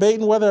be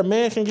debating whether a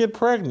man can get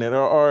pregnant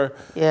or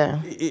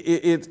yeah.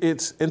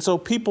 It's and so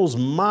people's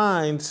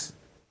minds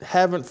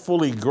haven't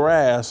fully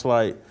grasped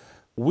like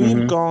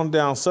we've gone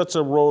down such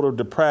a road of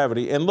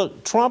depravity. And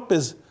look, Trump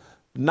is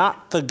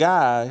not the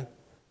guy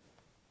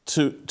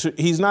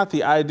he's not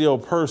the ideal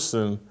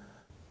person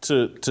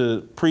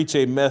to preach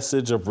a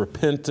message of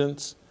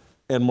repentance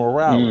and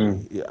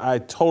morality. I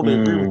totally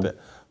agree with that.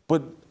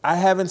 But I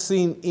haven't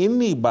seen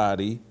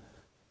anybody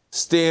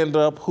stand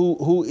up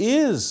who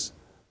is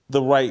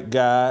the right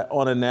guy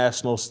on a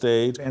national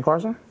stage. Ben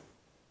Carson?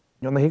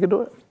 You don't think he could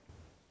do it?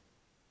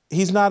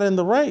 he's not in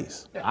the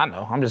race. I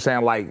know. I'm just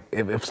saying, like,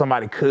 if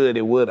somebody could,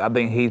 it would. I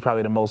think he's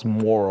probably the most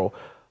moral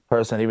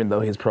person, even though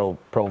he's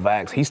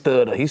pro-vax. He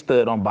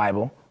stood on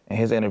Bible in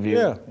his interview.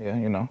 Yeah,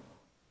 you know.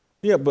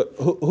 Yeah, but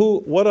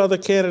what other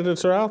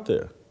candidates are out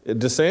there?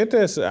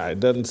 DeSantis, it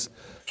doesn't.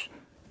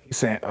 He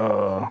sent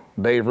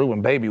Dave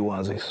Rubin baby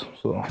onesies.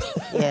 So.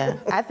 Yeah,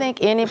 I think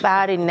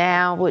anybody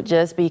now would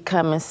just be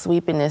coming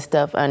sweeping this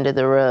stuff under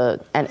the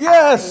rug, and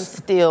yes! I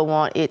still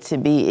want it to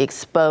be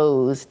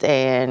exposed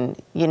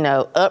and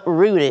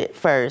uprooted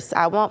first.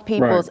 I want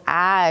people's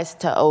eyes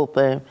to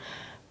open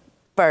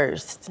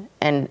first,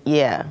 and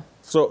yeah.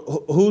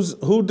 So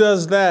who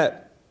does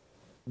that,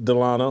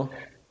 Delano?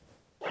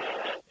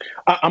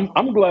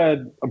 I'm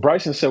glad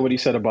Bryson said what he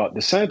said about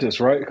DeSantis,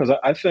 right? Because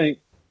I think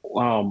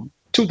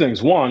two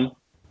things. One,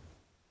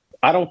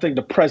 I don't think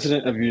the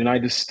president of the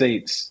United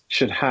States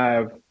should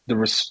have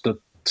the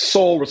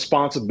sole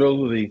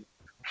responsibility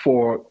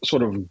for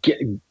sort of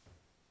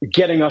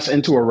getting us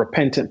into a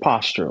repentant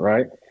posture,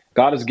 right?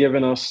 God has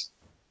given us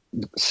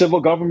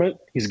civil government.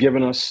 He's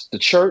given us the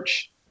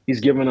church. He's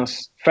given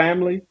us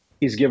family.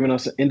 He's given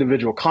us an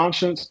individual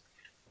conscience.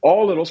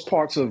 All of those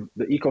parts of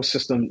the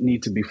ecosystem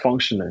need to be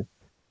functioning.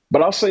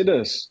 But I'll say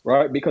this,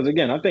 right? Because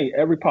again, I think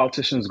every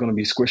politician is going to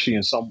be squishy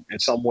in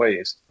some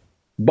ways.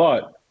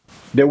 But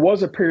there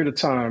was a period of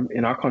time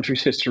in our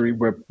country's history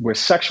where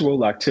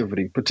sexual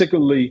activity,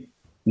 particularly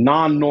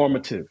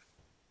non-normative,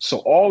 so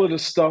all of the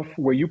stuff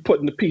where you put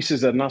in the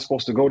pieces that are not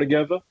supposed to go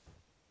together,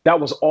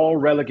 that was all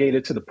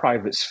relegated to the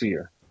private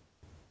sphere.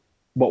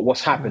 But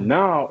what's happened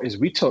now is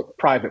we took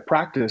private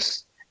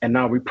practice and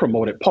now we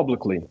promote it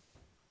publicly.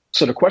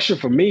 So the question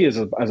for me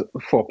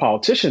for a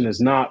politician is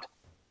not,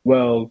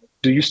 well,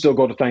 do you still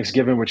go to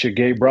Thanksgiving with your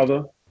gay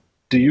brother?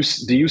 Do you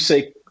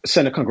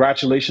send a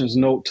congratulations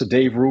note to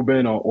Dave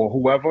Rubin or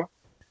whoever?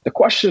 The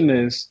question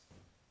is,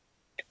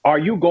 are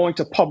you going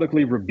to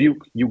publicly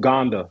rebuke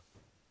Uganda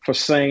for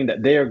saying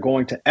that they are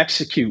going to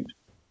execute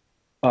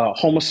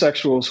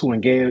homosexuals who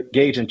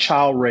engage in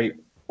child rape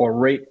or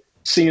rape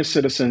senior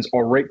citizens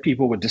or rape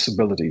people with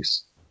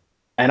disabilities?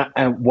 And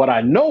what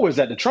I know is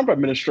that the Trump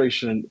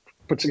administration,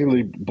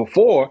 particularly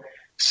before,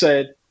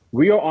 said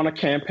we are on a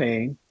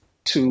campaign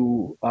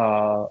to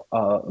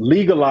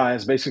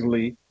legalize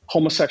basically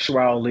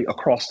homosexuality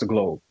across the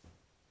globe,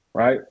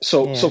 right?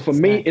 So for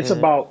me, it's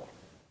about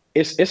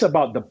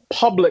the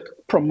public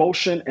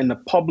promotion and the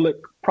public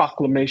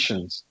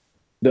proclamations.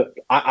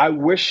 I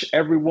wish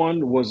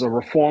everyone was a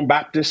Reformed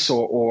Baptist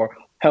or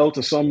held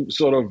to some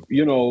sort of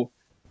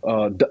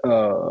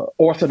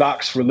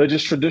Orthodox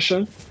religious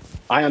tradition.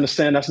 I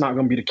understand that's not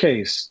going to be the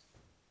case,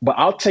 but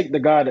I'll take the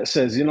guy that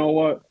says, you know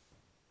what,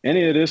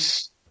 any of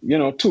this,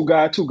 two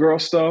guy, two girl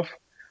stuff.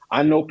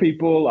 I know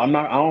people. I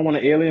don't want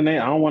to alienate.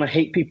 I don't want to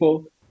hate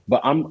people,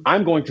 but I'm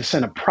going to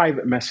send a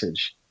private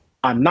message.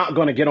 I'm not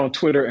going to get on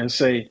Twitter and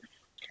say,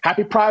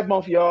 "Happy Pride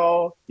Month,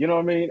 y'all." You know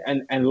what I mean?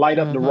 And light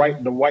up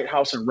the White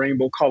House in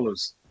rainbow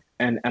colors.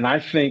 And I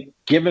think,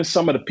 given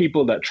some of the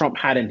people that Trump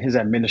had in his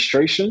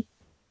administration,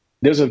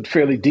 there's a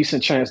fairly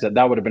decent chance that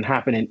would have been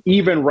happening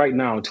even right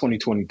now in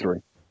 2023.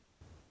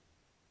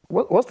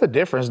 What's the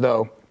difference,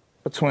 though,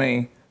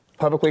 between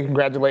publicly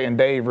congratulating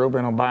Dave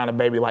Rubin on buying a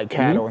baby like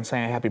cattle and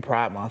saying Happy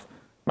Pride Month?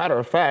 Matter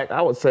of fact, I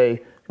would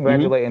say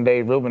congratulating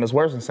Dave Rubin is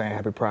worse than saying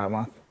Happy Pride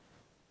Month.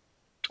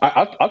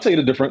 I'll tell you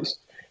the difference.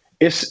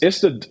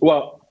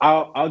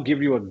 I'll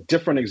give you a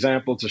different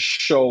example to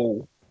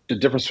show the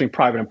difference between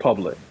private and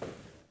public.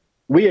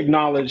 We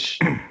acknowledge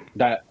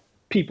that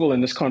people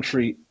in this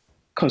country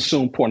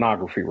consume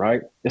pornography,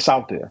 right? It's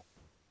out there.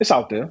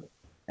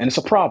 And it's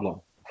a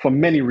problem for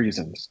many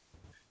reasons.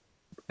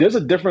 There's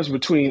a difference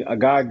between a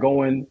guy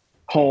going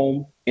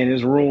home in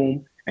his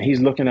room and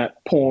he's looking at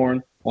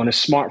porn on his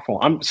smartphone.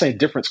 I'm saying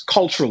difference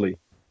culturally.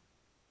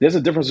 There's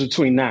a difference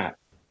between that,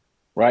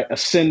 right? A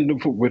sin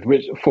for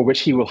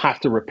which he will have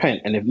to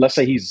repent. And if, let's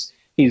say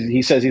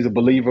he says he's a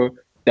believer,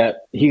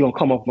 that he gonna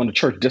come up under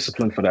church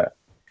discipline for that.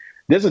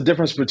 There's a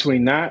difference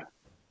between that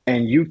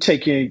and you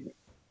taking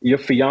your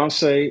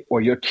fiance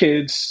or your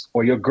kids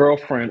or your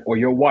girlfriend or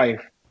your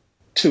wife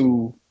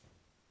to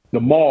the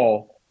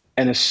mall,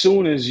 and as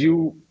soon as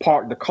you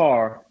park the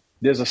car,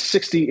 there's a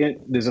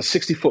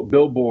 60-foot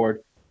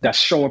billboard that's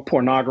showing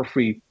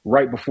pornography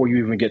right before you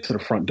even get to the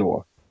front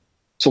door.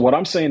 So what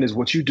I'm saying is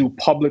what you do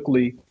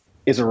publicly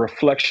is a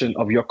reflection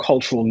of your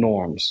cultural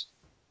norms,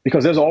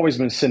 because there's always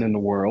been sin in the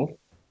world,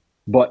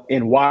 but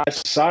in wise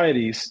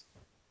societies,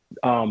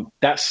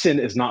 that sin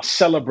is not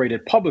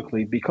celebrated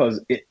publicly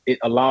because it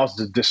allows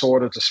the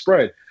disorder to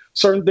spread.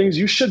 Certain things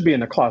you should be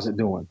in the closet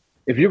doing.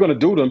 If you're going to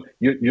do them,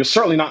 you're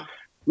certainly not.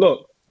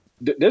 Look,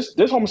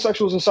 there's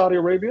homosexuals in Saudi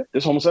Arabia.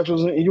 There's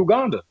homosexuals in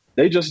Uganda.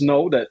 They just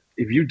know that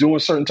if you're doing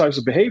certain types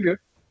of behavior,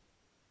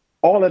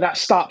 all of that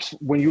stops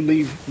when you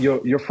leave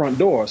your front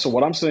door. So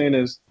what I'm saying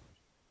is,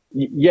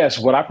 yes,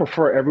 would I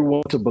prefer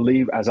everyone to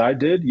believe as I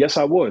did? Yes,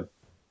 I would.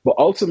 But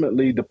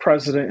ultimately, the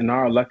president and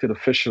our elected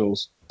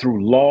officials,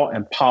 through law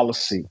and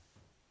policy,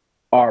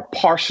 are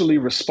partially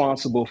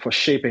responsible for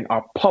shaping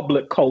our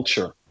public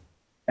culture.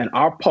 And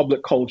our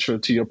public culture,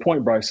 to your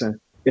point, Bryson,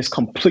 is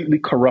completely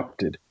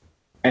corrupted,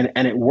 and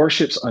it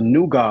worships a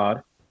new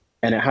God,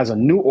 and it has a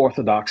new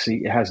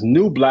orthodoxy. It has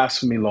new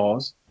blasphemy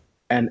laws,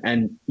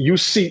 and you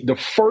see the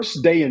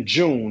first day in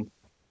June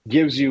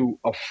gives you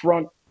a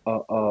front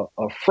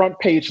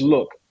page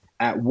look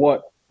at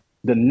what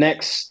the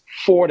next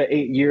 4 to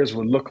 8 years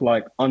would look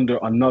like under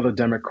another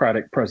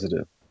Democratic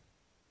president.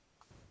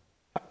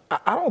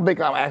 I don't think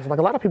I'm asking, like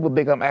a lot of people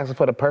think I'm asking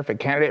for the perfect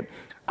candidate.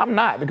 I'm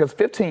not, because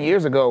 15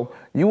 years ago,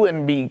 you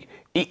wouldn't be,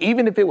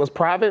 even if it was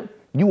private,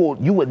 you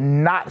would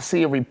not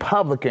see a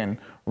Republican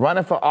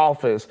running for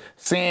office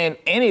saying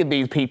any of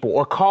these people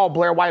or call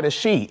Blair White a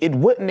she. It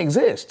wouldn't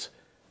exist.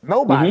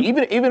 Nobody,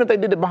 even if they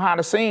did it behind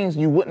the scenes,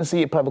 you wouldn't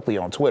see it publicly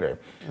on Twitter.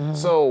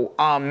 So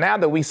now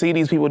that we see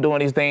these people doing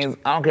these things,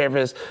 I don't care if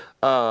it's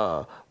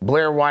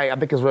Blair White, I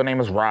think his real name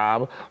is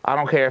Rob. I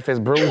don't care if it's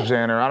Bruce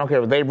Jenner. I don't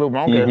care if they Rubin.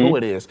 I don't care who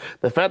it is.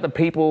 The fact that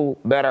people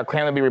that are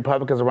claiming to be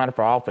Republicans are running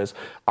for office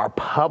are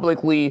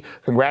publicly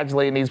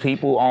congratulating these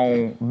people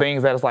on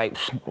things that is like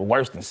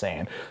worse than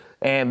saying.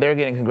 And they're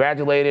getting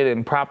congratulated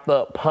and propped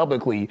up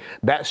publicly.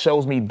 That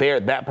shows me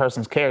that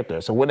person's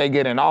character. So when they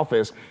get in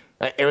office,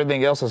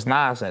 everything else is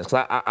nonsense.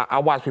 Because I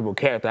watch people's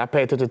character. I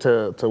pay attention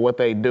to what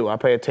they do. I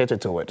pay attention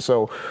to it.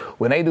 So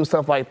when they do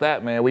stuff like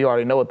that, man, we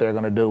already know what they're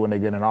going to do when they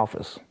get in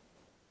office.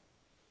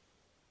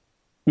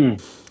 I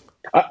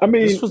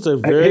mean, this was a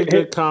very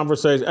good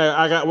conversation.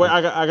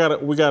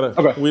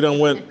 We done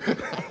went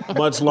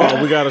much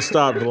long. We got to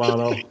stop,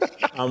 Delano.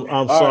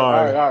 I'm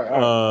sorry.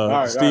 All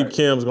right, Steve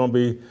Kim's going to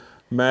be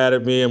mad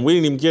at me. And we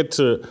didn't even get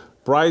to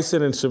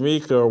Bryson and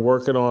Shemeka are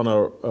working on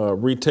a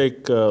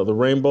retake the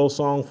Rainbow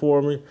song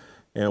for me,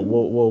 and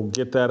we'll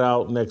get that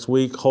out next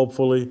week,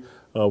 hopefully.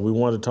 We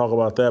wanted to talk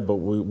about that, but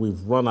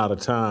we've run out of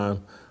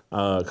time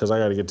because I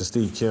got to get to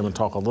Steve Kim and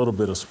talk a little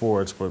bit of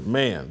sports. But,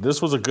 man,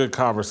 this was a good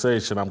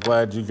conversation. I'm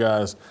glad you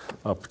guys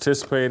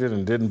participated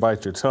and didn't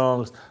bite your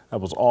tongues. That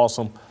was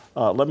awesome.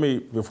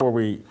 Before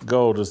we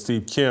go to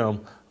Steve Kim,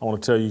 I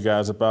want to tell you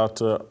guys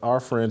about our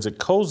friends at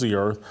Cozy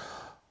Earth.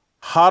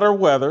 Hotter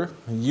weather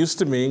used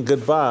to mean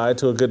goodbye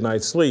to a good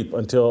night's sleep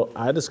until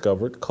I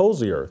discovered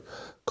Cozy Earth.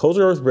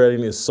 Cozy Earth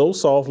bedding is so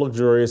soft,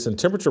 luxurious, and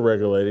temperature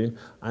regulating,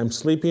 I'm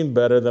sleeping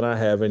better than I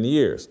have in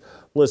years.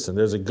 Listen,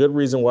 there's a good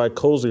reason why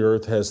Cozy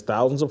Earth has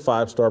thousands of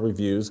 5-star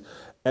reviews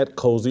at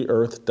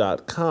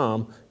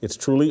CozyEarth.com. It's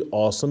truly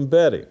awesome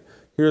bedding.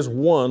 Here's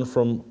one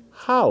from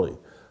Holly.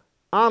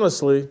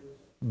 Honestly,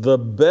 the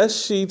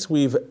best sheets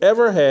we've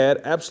ever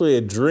had, absolutely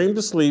a dream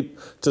to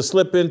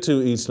slip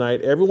into each night.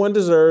 Everyone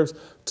deserves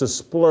to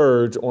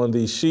splurge on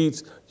these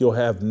sheets. You'll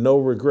have no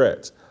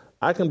regrets.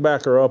 I can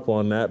back her up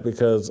on that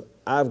because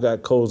I've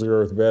got Cozy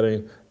Earth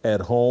bedding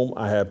at home.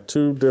 I have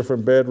 2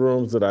 different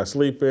bedrooms that I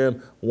sleep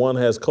in. One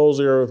has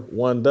Cozy Earth,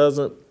 one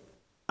doesn't.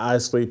 I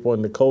sleep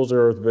on the Cozy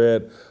Earth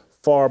bed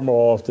far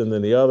more often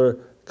than the other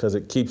because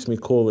it keeps me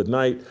cool at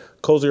night.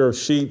 Cozy Earth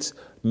sheets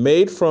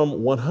made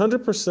from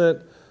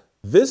 100%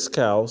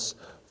 viscose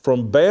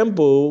from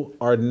bamboo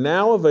are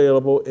now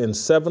available in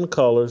 7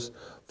 colors.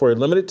 For a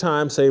limited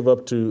time, save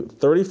up to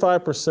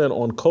 35%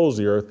 on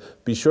Cozy Earth.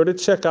 Be sure to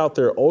check out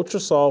their ultra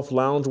soft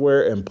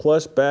loungewear and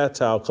plush bath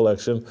towel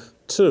collection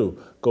too.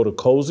 Go to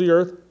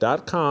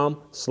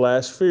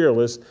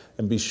CozyEarth.com/fearless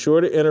and be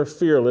sure to enter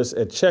fearless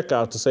at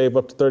checkout to save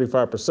up to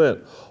 35%.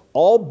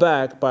 All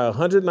backed by a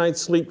 100-night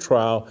sleep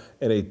trial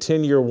and a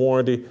 10-year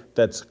warranty.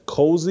 That's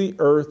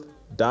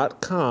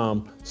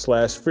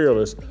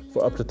CozyEarth.com/fearless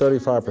for up to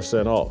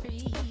 35% off.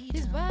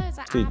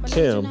 Steve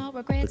Kim,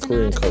 the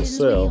Korean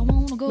Cosell,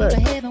 next.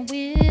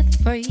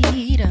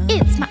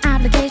 It's my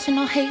obligation,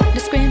 no hate,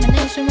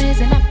 discrimination,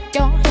 raising up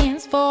your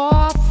hands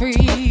for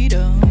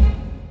freedom.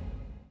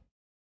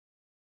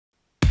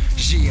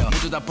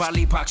 모두 다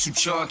빨리 박수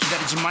쳐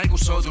기다리지 말고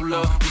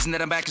서둘러 Reason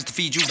that I'm back is to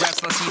feed you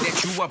raps I see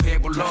that you are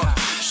배불러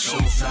So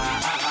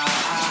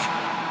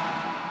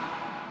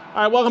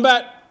All right, welcome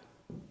back.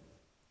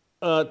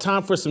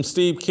 Time for some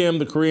Steve Kim,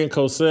 the Korean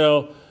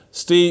Cosell.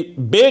 Steve,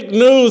 big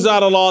news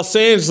out of Los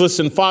Angeles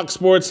and Fox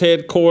Sports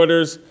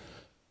headquarters.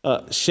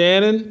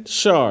 Shannon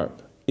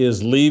Sharpe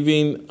is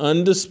leaving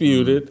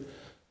Undisputed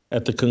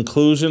at the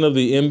conclusion of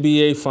the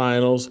NBA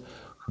Finals,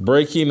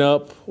 breaking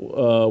up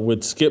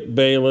with Skip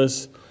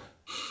Bayless.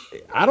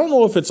 I don't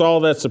know if it's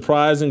all that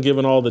surprising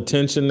given all the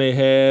tension they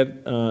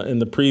had in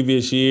the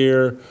previous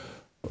year,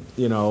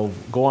 you know,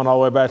 going all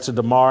the way back to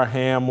DeMar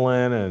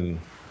Hamlin and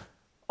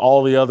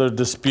all the other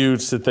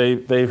disputes that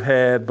they've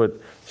had. But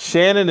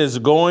Shannon is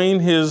going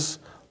his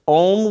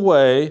own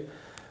way.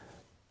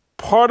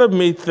 Part of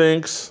me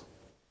thinks,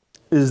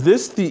 is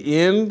this the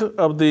end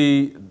of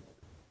the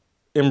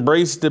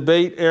embrace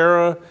debate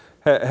era?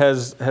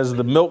 Has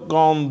the milk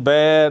gone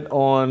bad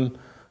on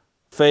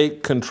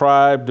fake,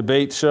 contrived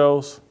debate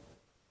shows?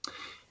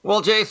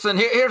 Well, Jason,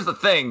 here's the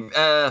thing.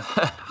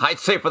 I'd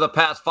say for the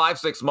past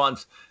 5-6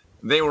 months,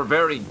 they were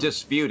very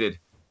disputed.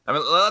 I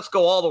mean, let's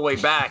go all the way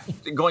back,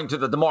 going to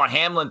the DeMar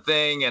Hamlin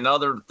thing and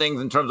other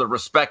things in terms of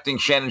respecting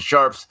Shannon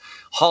Sharpe's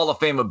Hall of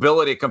Fame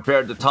ability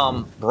compared to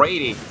Tom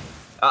Brady.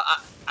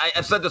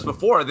 I've said this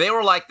before. They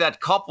were like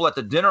that couple at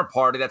the dinner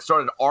party that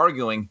started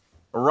arguing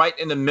right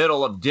in the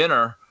middle of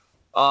dinner.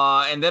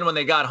 And then when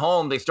they got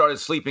home, they started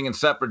sleeping in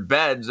separate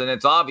beds. And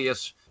it's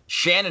obvious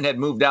Shannon had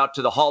moved out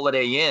to the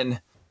Holiday Inn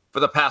for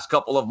the past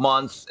couple of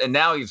months. And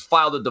now he's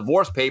filed the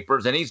divorce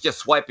papers and he's just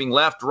swiping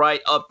left,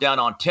 right, up, down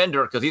on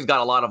Tinder because he's got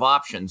a lot of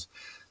options.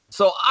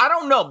 So I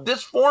don't know.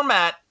 This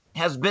format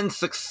has been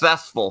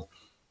successful.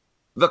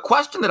 The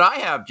question that I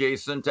have,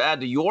 Jason, to add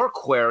to your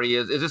query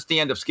is this the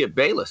end of Skip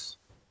Bayless?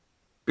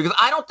 Because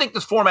I don't think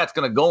this format's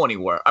going to go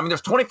anywhere. I mean,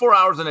 there's 24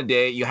 hours in a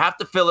day. You have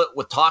to fill it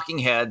with talking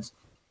heads.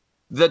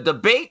 The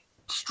debate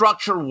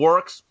structure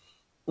works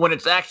when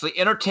it's actually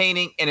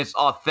entertaining and it's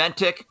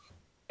authentic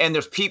and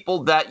there's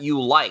people that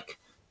you like.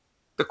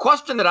 The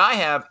question that I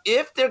have,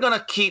 if they're going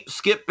to keep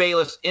Skip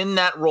Bayless in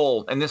that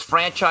role and this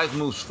franchise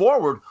moves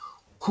forward,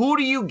 who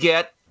do you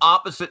get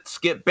opposite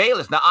Skip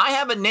Bayless? Now, I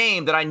have a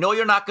name that I know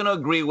you're not going to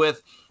agree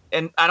with,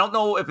 and I don't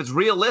know if it's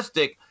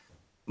realistic,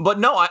 but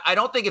no, I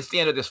don't think it's the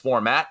end of this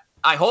format.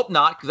 I hope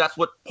not, because that's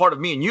what part of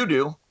me and you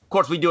do. Of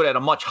course, we do it at a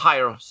much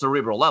higher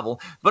cerebral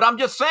level. But I'm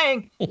just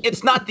saying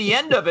it's not the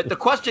end of it. The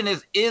question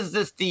is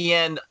this the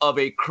end of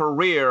a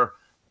career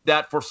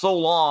that for so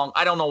long,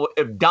 I don't know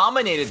if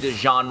dominated this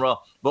genre,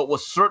 but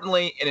was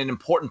certainly an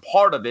important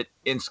part of it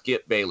in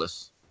Skip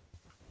Bayless?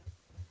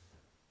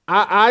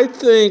 I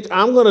think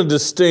I'm going to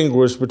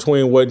distinguish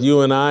between what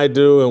you and I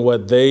do and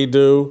what they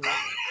do.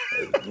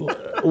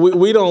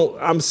 We don't,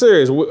 I'm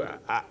serious,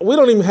 we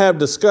don't even have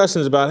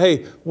discussions about,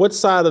 hey, what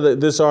side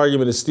of this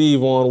argument is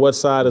Steve on? What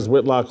side is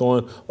Whitlock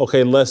on?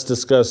 Okay, let's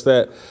discuss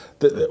that.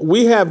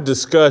 We have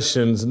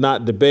discussions,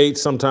 not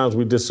debates. Sometimes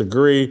we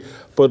disagree.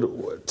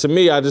 But to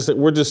me,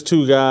 we're just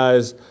two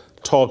guys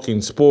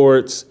talking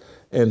sports,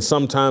 and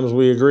sometimes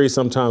we agree,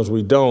 sometimes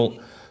we don't.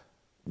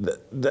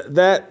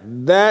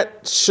 That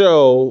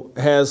show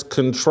has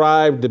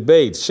contrived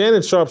debates.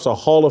 Shannon Sharpe's a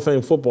Hall of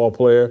Fame football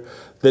player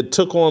that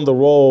took on the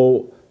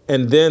role,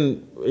 and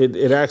then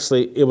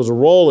it was a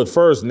role at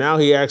first. Now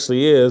he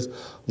actually is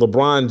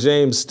LeBron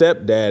James'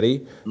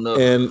 stepdaddy,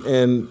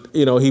 and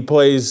he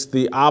plays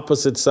the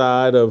opposite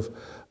side of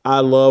I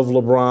love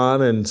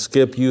LeBron and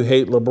Skip, you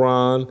hate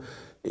LeBron.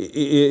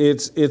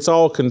 It's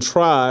all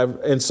contrived,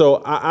 and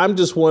so I'm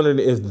just wondering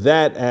if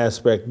that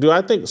aspect. Do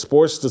I think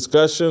sports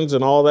discussions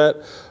and all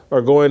that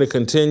are going to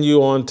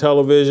continue on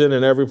television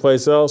and every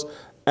place else?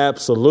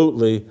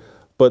 Absolutely.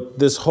 But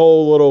this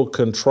whole little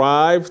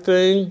contrived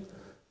thing,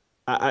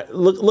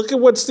 look at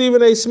what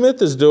Stephen A. Smith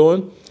is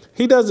doing.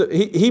 He does it.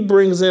 He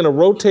brings in a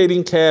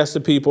rotating cast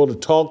of people to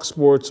talk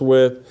sports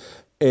with,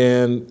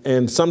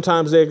 and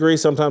sometimes they agree,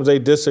 sometimes they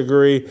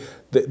disagree.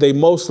 They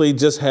mostly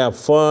just have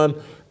fun.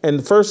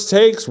 And First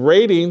Takes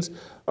ratings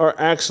are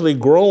actually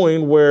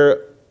growing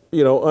where,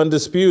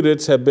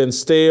 Undisputeds have been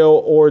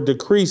stale or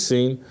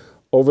decreasing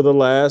over the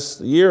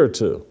last year or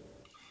two.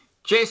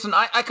 Jason,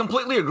 I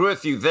completely agree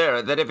with you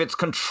there that if it's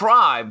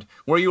contrived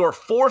where you are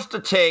forced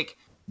to take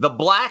the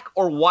black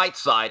or white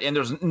side and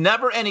there's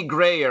never any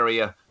gray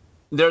area,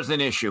 there's an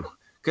issue.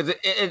 Because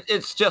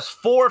it's just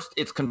forced,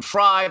 it's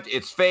contrived,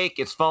 it's fake,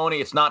 it's phony,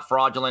 it's not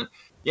fraudulent.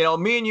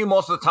 Me and you,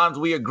 most of the times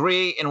we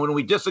agree, and when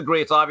we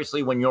disagree, it's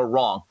obviously when you're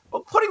wrong.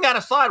 But putting that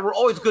aside, we're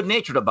always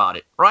good-natured about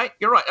it, right?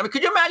 You're right. I mean,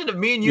 could you imagine if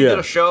me and you did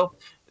a show,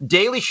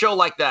 daily show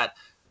like that,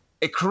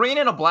 a Korean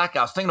and a black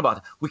guy, I was thinking about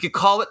it, we could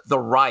call it The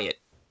Riot.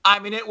 I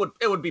mean, it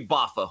would be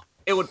Baffa.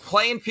 It would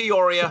play in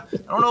Peoria. I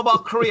don't know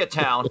about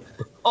Koreatown.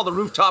 All the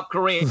rooftop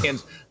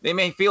Koreans, they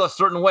may feel a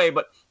certain way,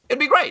 but it'd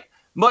be great.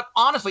 But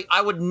honestly,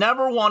 I would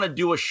never want to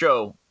do a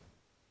show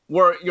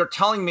where you're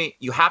telling me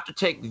you have to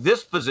take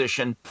this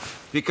position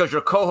because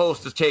your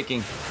co-host is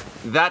taking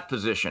that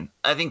position.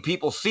 I think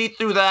people see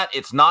through that.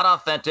 It's not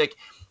authentic,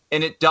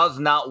 and it does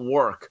not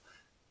work.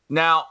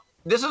 Now,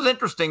 this is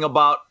interesting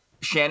about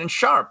Shannon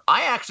Sharpe.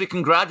 I actually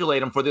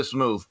congratulate him for this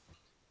move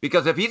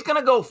because if he's going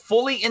to go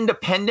fully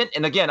independent,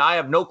 and again, I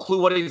have no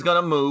clue what he's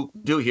going to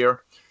do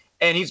here,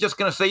 and he's just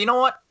going to say, you know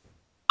what?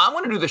 I'm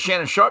going to do the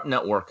Shannon Sharpe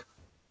Network.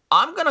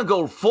 I'm going to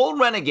go full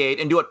renegade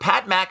and do what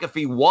Pat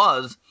McAfee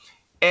was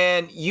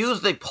and use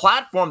the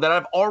platform that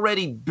I've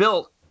already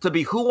built to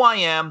be who I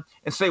am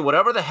and say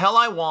whatever the hell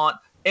I want.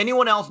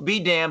 Anyone else be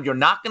damned. You're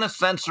not going to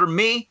censor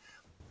me.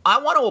 I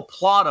want to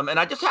applaud him. And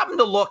I just happened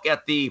to look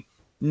at the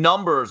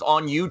numbers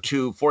on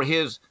YouTube for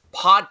his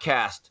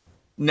podcast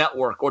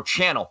network or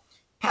channel.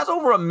 Has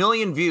over 1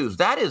 million views.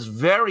 That is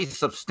very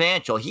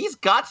substantial. He's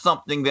got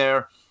something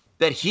there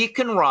that he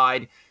can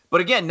ride. But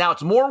again, now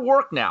it's more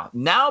work now.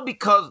 Now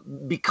because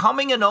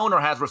becoming an owner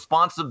has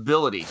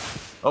responsibilities.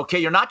 Okay,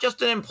 you're not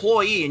just an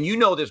employee, and you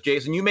know this,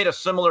 Jason. You made a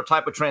similar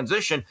type of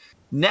transition.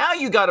 Now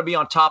you got to be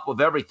on top of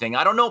everything.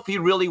 I don't know if he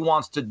really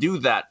wants to do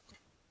that.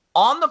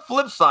 On the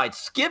flip side,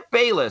 Skip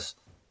Bayless,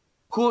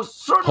 who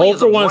certainly Hold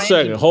for 1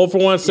 second. Hold for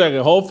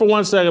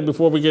 1 second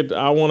before we get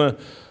I want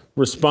to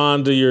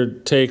respond to your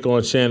take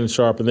on Shannon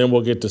Sharpe, and then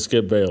we'll get to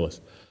Skip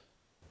Bayless.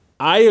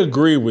 I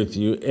agree with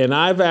you, and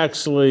I've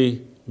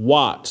actually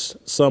watched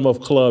some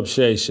of Club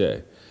Shay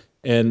Shay,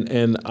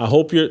 and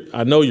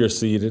I know you're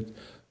seated.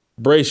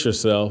 Brace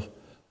yourself.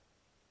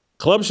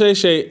 Club Shay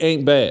Shay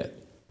ain't bad.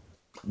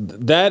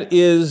 That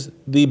is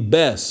the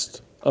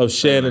best of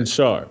Shannon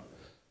Sharpe.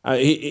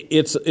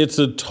 It's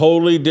a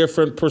totally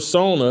different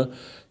persona.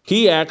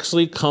 He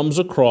actually comes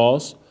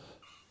across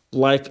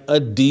like a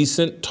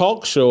decent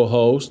talk show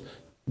host.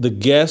 The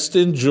guests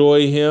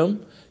enjoy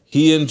him.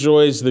 He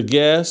enjoys the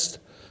guest.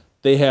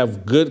 They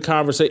have good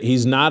conversation.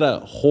 He's not a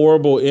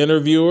horrible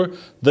interviewer.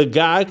 The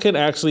guy can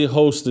actually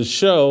host the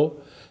show.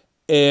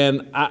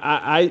 And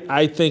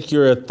I think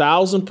you're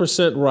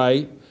 1,000%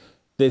 right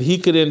that he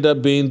could end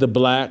up being the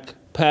black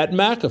Pat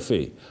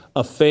McAfee.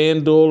 A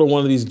FanDuel or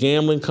one of these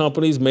gambling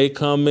companies may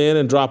come in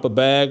and drop a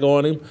bag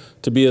on him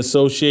to be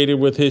associated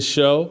with his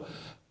show.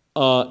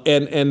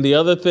 And the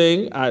other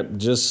thing, I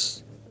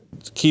just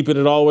keeping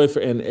it all the way for,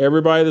 and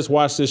everybody that's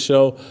watched this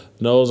show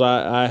knows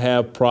I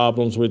have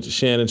problems with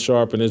Shannon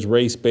Sharpe and his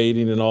race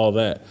baiting and all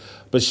that.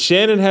 But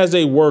Shannon has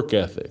a work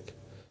ethic.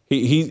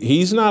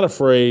 He's not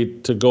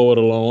afraid to go it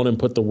alone and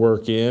put the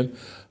work in.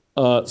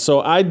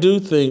 So I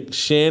do think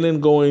Shannon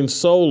going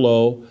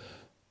solo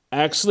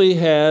actually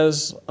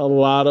has a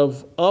lot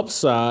of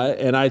upside,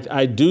 and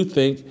I do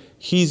think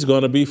he's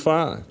going to be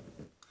fine.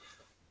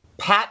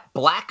 Pat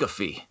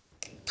Blackafee.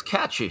 It's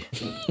catchy.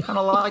 Kind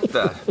of like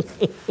that.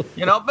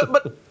 You know,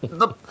 but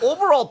the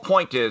overall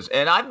point is,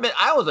 and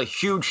I was a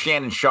huge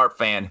Shannon Sharpe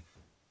fan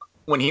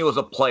when he was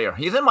a player.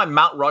 He's in my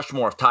Mount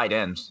Rushmore of tight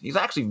ends. He's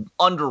actually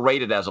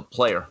underrated as a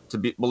player,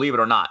 believe it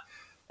or not.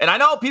 And I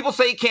know people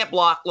say he can't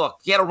block. Look,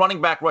 he had a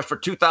running back rush for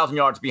 2,000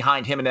 yards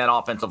behind him in that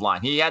offensive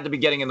line. He had to be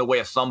getting in the way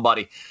of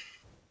somebody.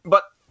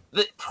 But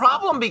the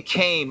problem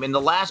became in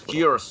the last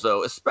year or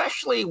so,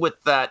 especially with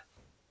that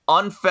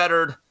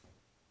unfettered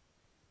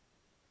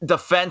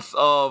defense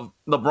of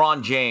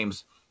LeBron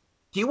James,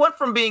 he went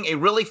from being a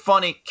really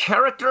funny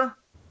character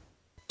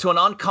to an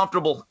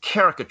uncomfortable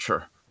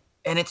caricature.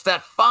 And it's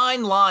that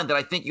fine line that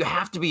I think you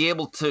have to be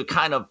able to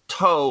kind of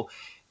toe.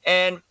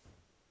 And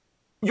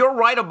you're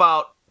right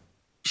about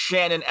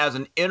Shannon as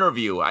an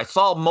interviewer. I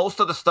saw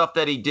most of the stuff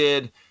that he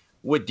did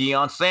with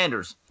Deion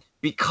Sanders.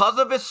 Because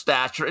of his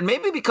stature, and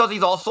maybe because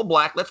he's also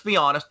black, let's be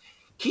honest,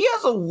 he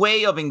has a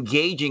way of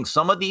engaging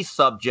some of these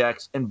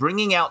subjects and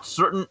bringing out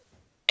certain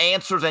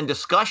answers and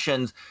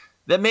discussions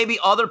that maybe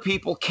other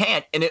people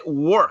can't, and it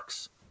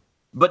works.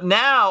 But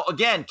now,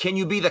 again, can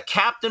you be the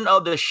captain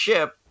of the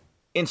ship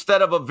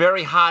instead of a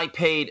very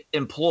high-paid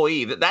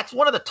employee? That's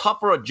one of the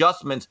tougher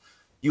adjustments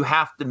you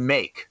have to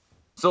make.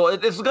 So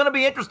this is going to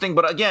be interesting,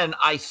 but again,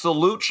 I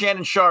salute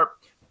Shannon Sharpe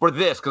for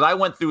this, because I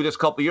went through this a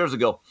couple years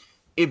ago.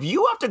 If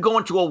you have to go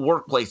into a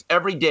workplace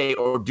every day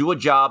or do a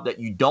job that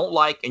you don't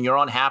like and you're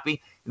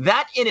unhappy,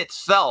 that in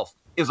itself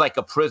is like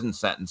a prison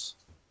sentence.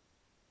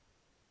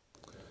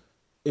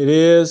 It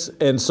is.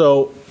 And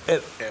so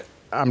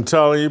I'm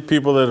telling you,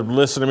 people that have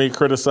listened to me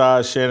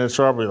criticize Shannon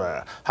Sharpe, be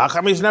like, how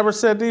come he's never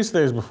said these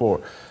things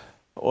before?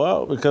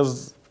 Well,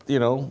 because, you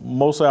know,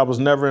 mostly I was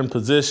never in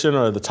position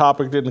or the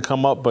topic didn't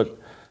come up. But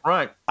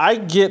right, I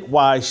get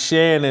why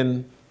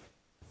Shannon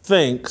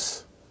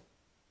thinks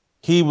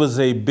he was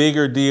a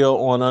bigger deal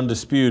on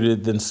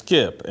Undisputed than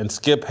Skip. And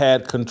Skip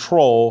had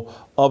control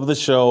of the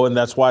show, and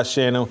that's why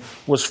Shannon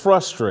was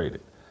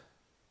frustrated.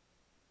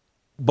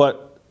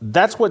 But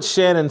that's what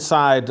Shannon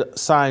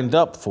signed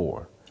up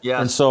for.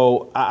 Yes. And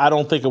so I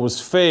don't think it was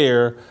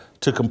fair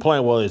to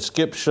complain, well, it's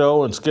Skip's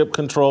show and Skip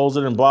controls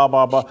it and blah,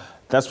 blah, blah.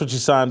 That's what you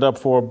signed up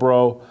for,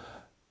 bro.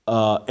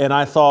 And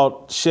I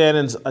thought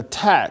Shannon's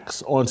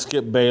attacks on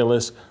Skip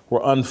Bayless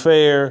were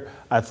unfair.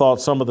 I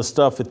thought some of the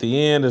stuff at the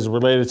end is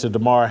related to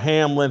Damar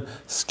Hamlin,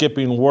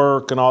 skipping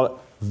work and all that,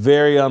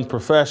 very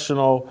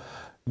unprofessional,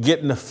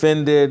 getting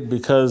offended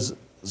because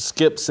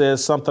Skip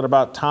says something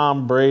about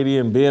Tom Brady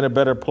and being a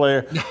better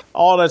player.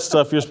 All that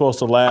stuff you're supposed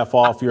to laugh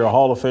off. You're a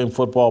Hall of Fame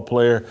football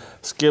player.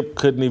 Skip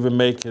couldn't even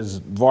make his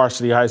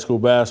varsity high school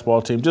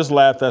basketball team. Just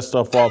laugh that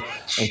stuff off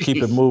and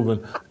keep it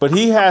moving. But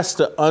he has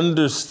to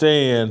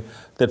understand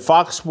that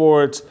Fox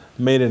Sports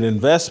made an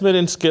investment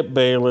in Skip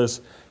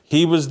Bayless.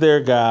 He was their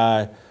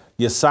guy.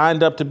 You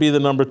signed up to be the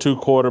number 2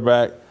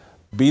 quarterback.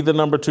 Be the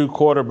number 2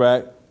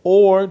 quarterback,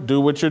 or do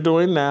what you're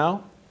doing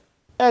now,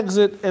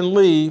 exit and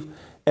leave.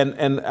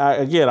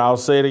 Again, I'll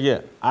say it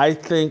again. I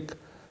think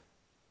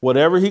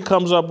whatever he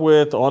comes up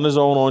with on his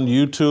own on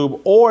YouTube,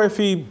 or if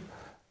he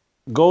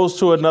goes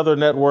to another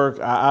network,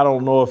 I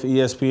don't know if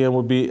ESPN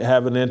would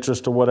have an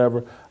interest or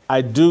whatever.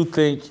 I do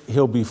think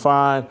he'll be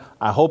fine.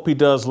 I hope he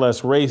does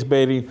less race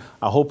baiting.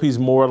 I hope he's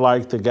more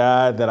like the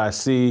guy that I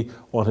see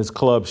on his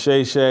club,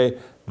 Shay Shay.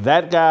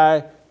 That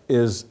guy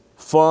is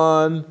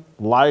fun,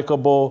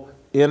 likable,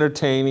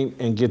 entertaining,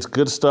 and gets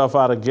good stuff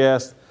out of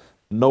guests.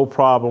 No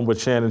problem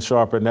with Shannon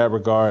Sharpe in that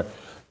regard.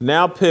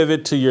 Now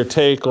pivot to your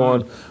take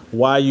on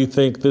why you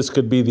think this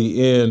could be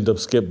the end of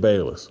Skip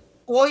Bayless.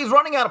 Well, he's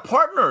running out of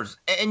partners,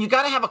 and you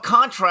got to have a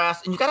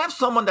contrast, and you got to have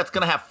someone that's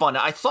going to have fun.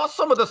 I saw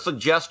some of the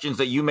suggestions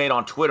that you made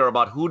on Twitter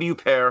about who do you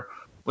pair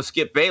with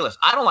Skip Bayless.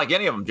 I don't like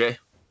any of them, Jay.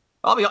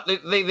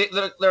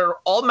 They're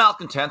all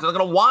malcontents, and they're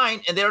going to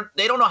whine, and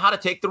they don't know how to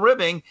take the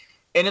ribbing,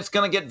 and it's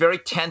going to get very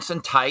tense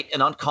and tight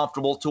and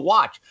uncomfortable to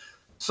watch.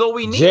 So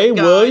we need Jay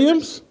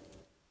Williams?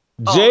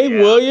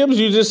 Williams,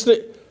 you just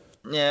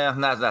yeah,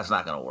 that's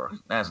not going to work.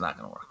 That's not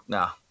going to work.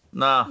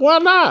 No. Why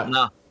not?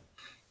 No.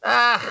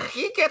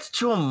 He gets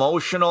too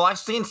emotional. I've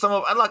seen some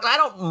of. Look, I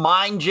don't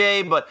mind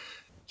Jay, but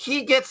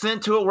he gets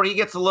into it where he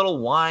gets a little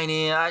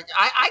whiny. I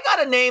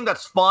got a name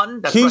that's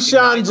fun. That's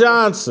Keyshawn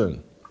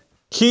Johnson.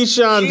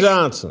 Keyshawn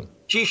Johnson.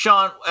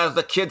 Keyshawn, as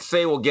the kids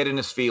say, will get in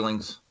his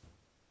feelings.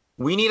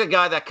 We need a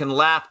guy that can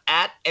laugh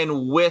at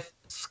and with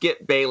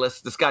Skip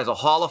Bayless. This guy's a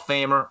Hall of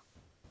Famer.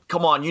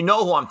 Come on, you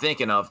know who I'm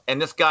thinking of.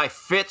 And this guy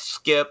fits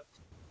Skip.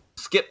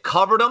 Skip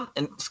covered him,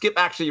 and Skip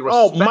actually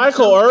respects him.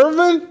 Michael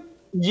Irvin?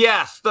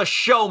 Yes, the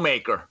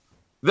showmaker.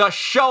 The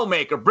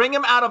showmaker. Bring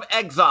him out of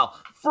exile.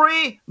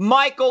 Free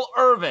Michael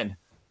Irvin.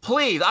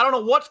 Please, I don't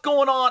know what's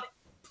going on.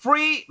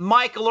 Free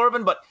Michael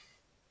Irvin, but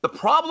the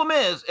problem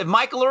is, if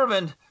Michael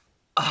Irvin,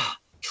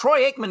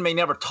 Troy Aikman may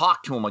never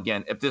talk to him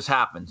again if this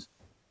happens.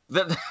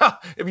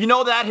 If you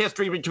know that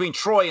history between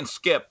Troy and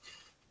Skip.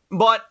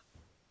 But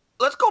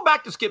let's go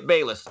back to Skip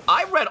Bayless.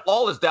 I read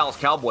all his Dallas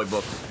Cowboy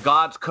books,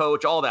 God's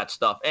Coach, all that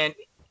stuff. And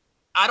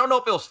I don't know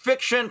if it was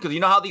fiction, because you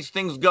know how these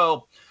things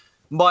go,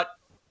 but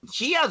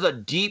he has a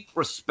deep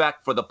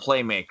respect for the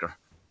playmaker.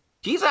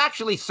 He's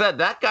actually said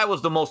that guy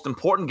was the most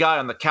important guy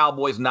on the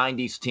Cowboys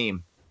 90s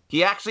team.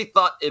 He actually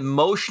thought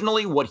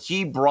emotionally what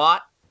he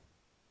brought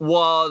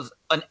was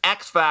an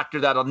X factor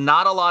that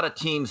not a lot of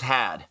teams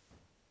had.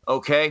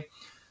 Okay?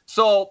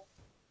 So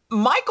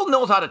Michael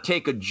knows how to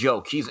take a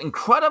joke. He's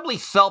incredibly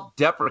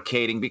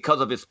self-deprecating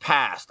because of his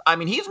past. I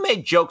mean, he's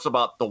made jokes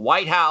about the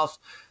White House.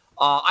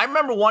 I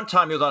remember one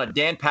time he was on a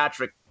Dan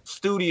Patrick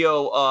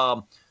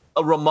studio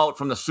a remote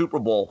from the Super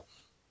Bowl,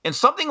 and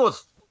something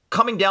was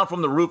coming down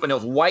from the roof, and it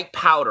was white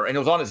powder, and it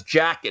was on his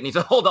jacket. And he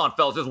said, "Hold on,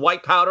 fellas, this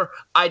white powder,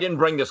 I didn't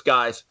bring this,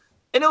 guys."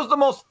 And it was the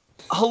most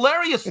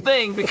hilarious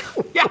thing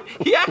because, yeah,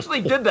 he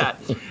actually did that.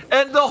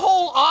 And the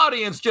whole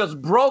audience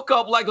just broke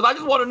up like, I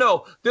just want to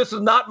know, this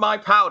is not my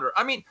powder.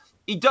 I mean,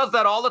 he does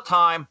that all the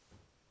time.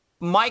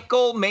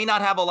 Michael may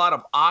not have a lot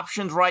of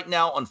options right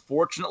now,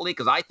 unfortunately,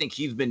 because I think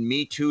he's been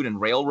Me Too'd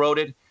and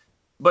railroaded.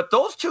 But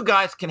those two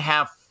guys can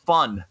have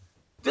fun.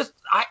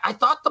 I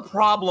thought the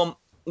problem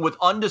with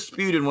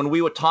Undisputed when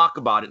we would talk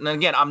about it, and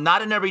again, I'm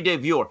not an everyday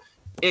viewer,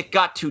 it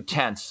got too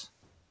tense.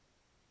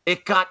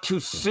 It got too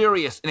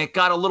serious, and it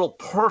got a little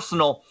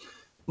personal.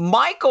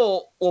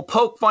 Michael will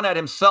poke fun at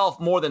himself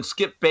more than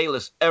Skip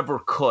Bayless ever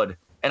could,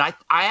 and I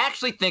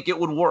actually think it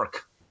would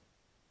work.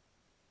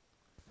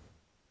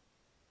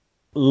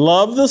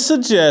 Love the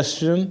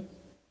suggestion,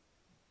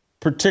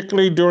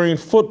 particularly during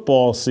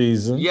football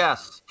season.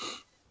 Yes.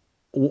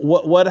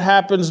 What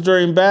happens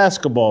during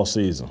basketball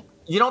season?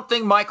 You don't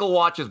think Michael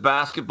watches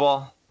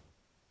basketball?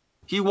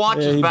 He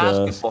watches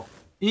basketball.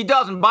 He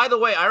does. And by the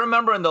way, I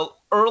remember in the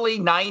early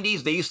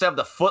 90s, they used to have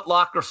the Foot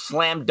Locker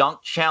Slam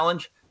Dunk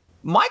Challenge.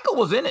 Michael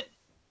was in it.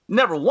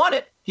 Never won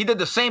it. He did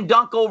the same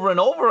dunk over and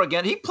over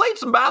again. He played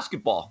some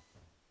basketball.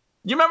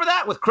 You remember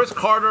that with Chris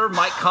Carter,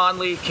 Mike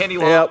Conley, Kenny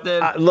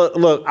Lofton?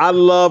 Look, I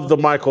love the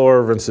Michael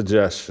Irvin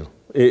suggestion.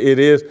 It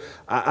is.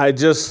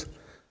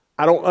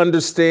 I don't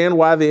understand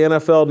why the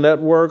NFL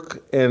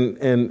Network and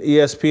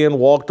ESPN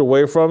walked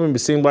away from him. It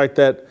seemed like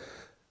that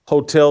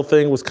hotel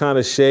thing was kind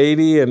of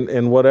shady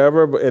and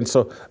whatever. And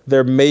so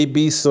there may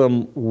be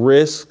some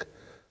risk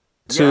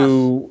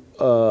to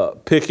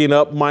picking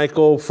up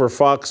Michael for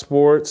Fox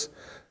Sports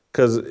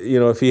because, you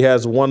know, if he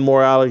has one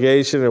more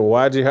allegation, and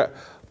why'd you have...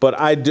 But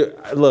I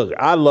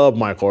love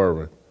Michael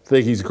Irvin. I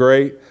think he's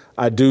great.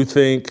 I do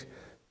think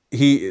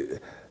that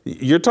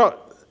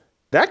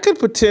could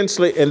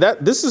potentially, and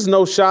this is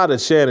no shot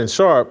at Shannon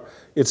Sharpe.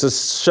 It's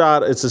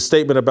a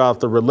statement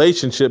about the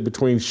relationship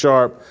between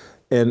Sharpe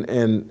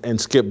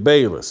and Skip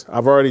Bayless.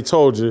 I've already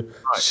told you,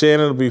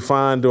 Shannon will be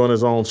fine doing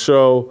his own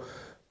show.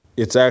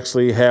 It's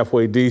actually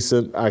halfway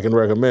decent. I can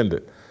recommend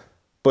it.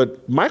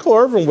 But Michael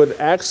Irvin would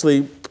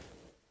actually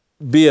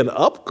be an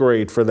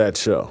upgrade for that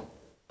show.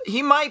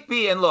 He might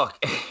be, and look,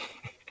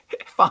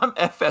 if I'm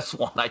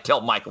FS1, I tell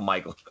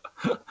Michael,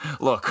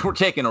 look, we're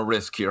taking a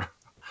risk here.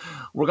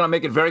 We're going to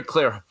make it very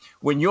clear.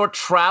 When you're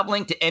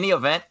traveling to any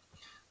event,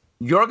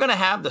 you're going to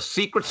have the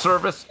Secret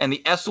Service and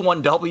the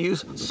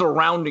S1Ws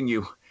surrounding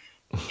you.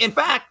 In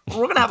fact,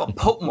 we're going to have a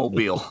Pope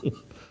Mobile.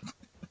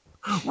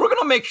 We're going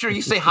to make sure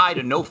you say hi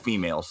to no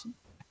females.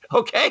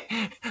 Okay?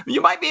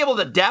 You might be able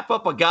to dap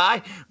up a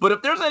guy, but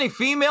if there's any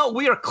female,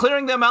 we are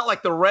clearing them out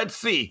like the Red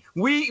Sea.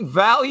 We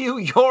value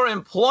your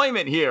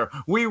employment here.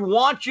 We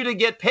want you to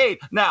get paid.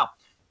 Now,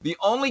 the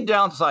only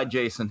downside,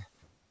 Jason,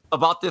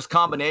 about this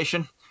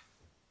combination,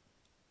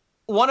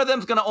 one of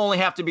them's going to only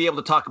have to be able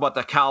to talk about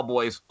the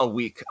Cowboys a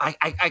week.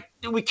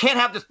 We can't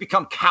have this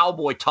become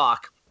cowboy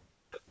talk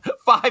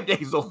 5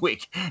 days a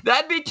week.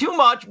 That'd be too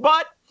much,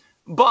 but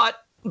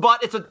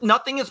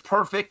nothing is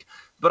perfect.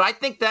 But I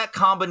think that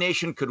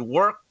combination could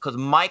work because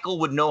Michael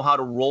would know how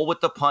to roll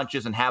with the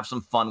punches and have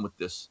some fun with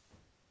this.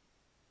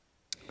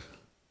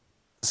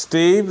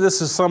 Steve,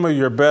 this is some of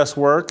your best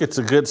work. It's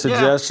a good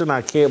suggestion. Yeah.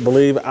 I can't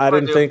believe I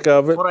didn't think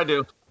of it. What I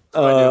do.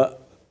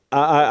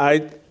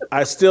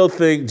 I still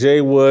think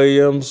Jay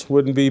Williams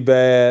wouldn't be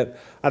bad.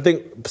 I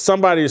think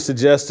somebody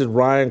suggested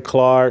Ryan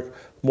Clark.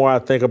 The more I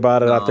think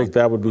about it, I think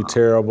that would be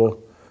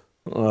terrible.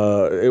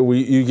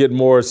 You get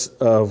more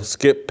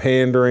Skip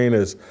pandering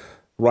as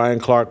Ryan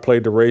Clark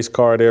played the race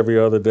card every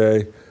other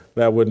day.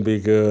 That wouldn't be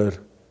good.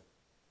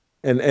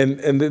 And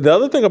the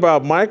other thing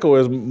about Michael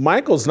is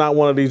Michael's not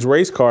one of these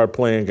race card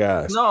playing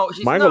guys. No,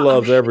 he's Michael not.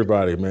 loves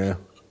everybody, man.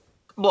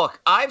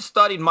 Look, I've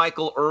studied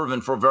Michael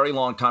Irvin for a very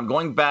long time,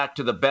 going back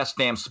to the Best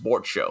Damn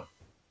Sports Show.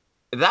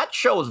 That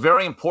show was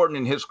very important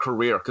in his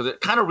career because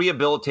it kind of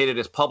rehabilitated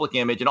his public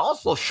image and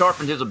also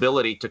sharpened his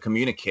ability to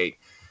communicate.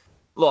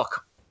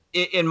 Look,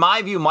 in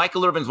my view,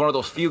 Michael Irvin's one of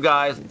those few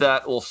guys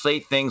that will say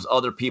things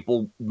other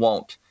people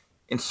won't.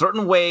 In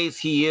certain ways,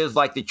 he is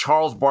like the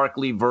Charles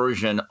Barkley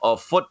version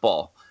of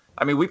football.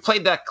 I mean, we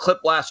played that clip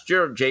last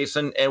year,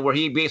 Jason, and where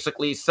he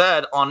basically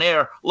said on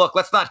air, look,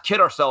 let's not kid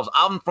ourselves.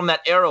 I'm from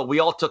that era. We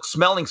all took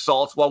smelling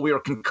salts while we were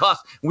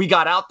concussed. We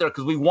got out there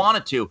because we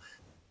wanted to.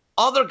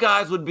 Other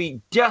guys would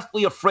be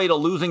deathly afraid of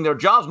losing their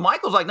jobs.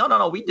 Michael's like,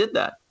 no, we did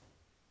that.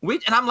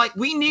 And I'm like,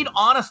 we need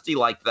honesty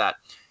like that.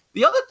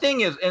 The other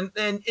thing is,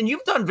 and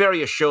you've done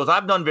various shows.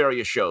 I've done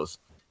various shows.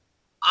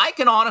 I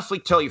can honestly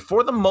tell you,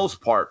 for the most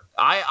part,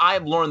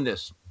 I've learned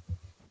this.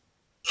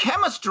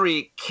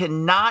 Chemistry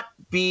cannot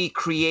be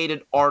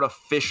created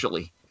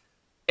artificially.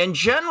 And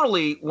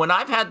generally, when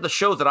I've had the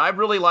shows that I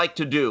really like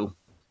to do,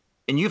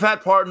 and you've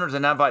had partners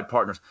and I've had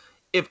partners,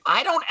 if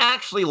I don't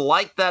actually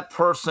like that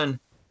person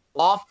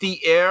off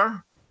the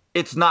air,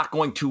 it's not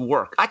going to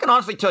work. I can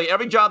honestly tell you,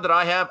 every job that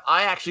I have,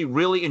 I actually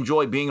really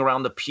enjoy being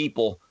around the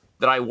people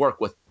that I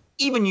work with.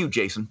 Even you,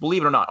 Jason,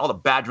 believe it or not, all the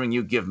badgering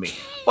you give me.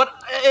 But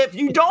if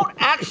you don't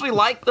actually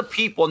like the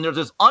people and there's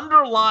this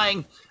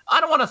underlying,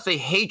 I don't want to say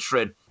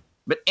hatred,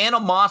 but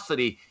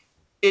animosity,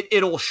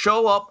 it'll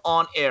show up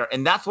on air.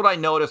 And that's what I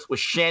noticed with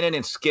Shannon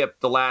and Skip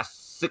the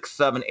last 6,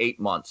 7, 8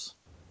 months.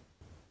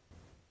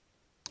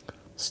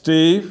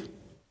 Steve,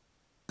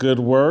 good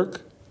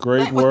work.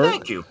 Great work.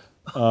 Thank you.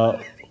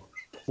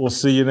 We'll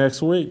see you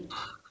next week.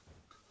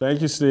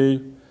 Thank you,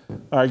 Steve.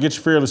 All right, get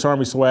your Fearless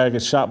Army swag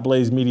at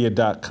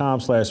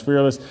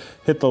shopblazemedia.com/fearless.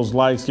 Hit those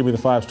likes. Give me the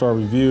 5-star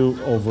review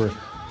over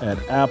at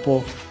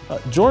Apple.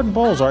 Jordan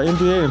Bowles, our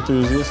NBA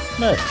enthusiast,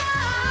 next.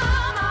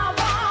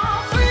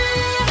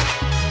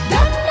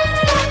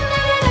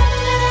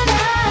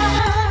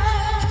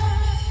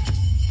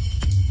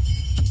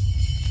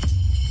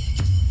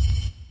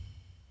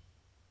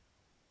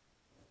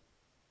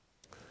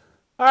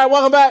 All right,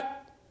 welcome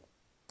back.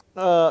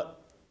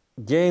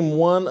 Game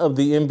 1 of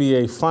the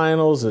NBA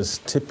Finals is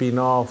tipping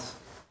off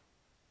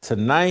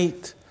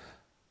tonight.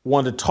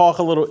 Wanted to talk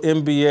a little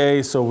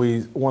NBA, so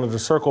we wanted to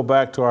circle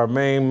back to our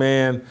main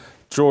man,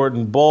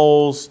 Jordan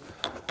Bowles,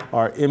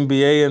 our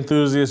NBA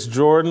enthusiast.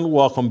 Jordan,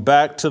 welcome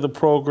back to the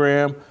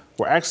program.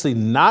 We're actually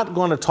not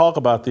going to talk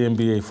about the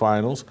NBA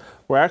Finals.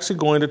 We're actually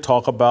going to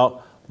talk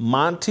about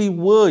Monty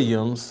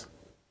Williams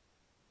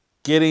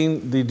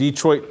getting the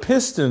Detroit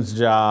Pistons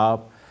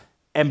job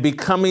and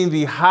becoming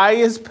the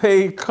highest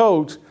paid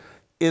coach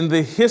in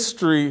the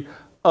history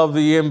of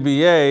the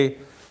NBA.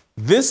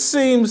 This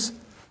seems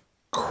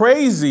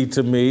crazy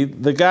to me.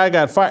 The guy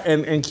got fired.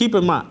 And keep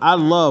in mind, I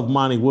love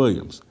Monty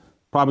Williams.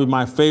 Probably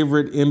my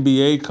favorite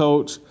NBA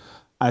coach.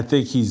 I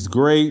think he's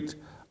great.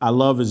 I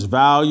love his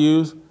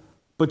values.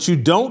 But you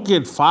don't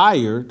get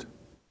fired,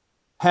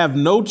 have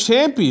no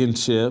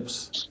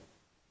championships,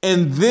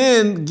 and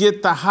then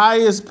get the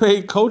highest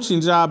paid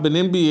coaching job in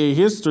NBA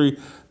history.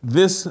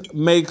 This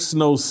makes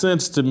no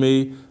sense to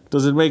me.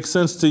 Does it make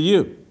sense to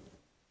you?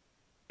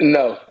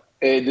 No,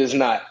 it does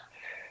not.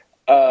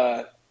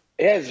 It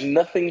has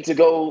nothing to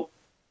go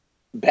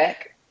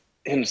back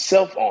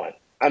himself on.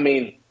 I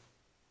mean,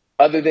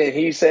 other than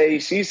he say,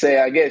 she say,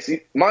 I guess.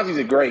 Monty's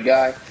a great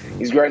guy.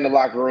 He's great in the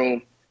locker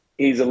room.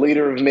 He's a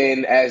leader of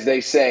men, as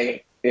they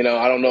say. You know,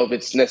 I don't know if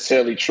it's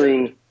necessarily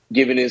true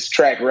given his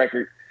track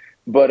record.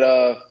 But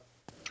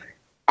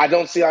I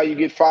don't see how you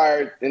get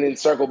fired and then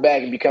circle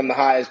back and become the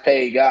highest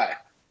paid guy.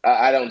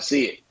 I don't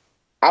see it.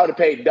 I would have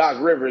paid Doc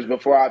Rivers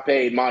before I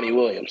paid Monty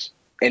Williams.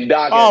 And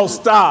Doc. Oh,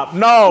 stop.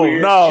 No,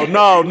 weird.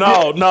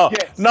 no,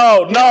 Yes.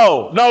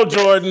 No,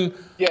 Jordan.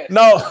 Yes.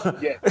 No.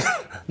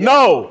 Yes.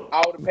 No.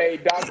 I would have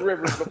paid Doc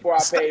Rivers before I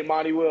paid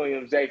Monty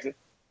Williams, Jason.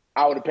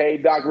 I would have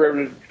paid Doc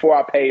Rivers before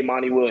I paid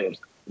Monty Williams.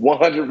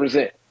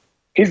 100%.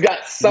 He's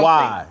got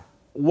something.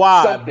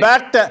 Why? Something.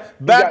 Back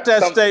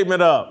that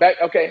statement up.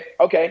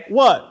 Okay.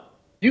 What?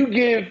 You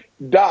give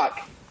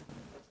Doc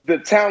the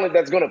talent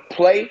that's going to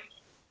play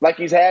like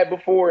he's had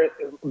before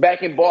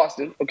back in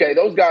Boston. Okay,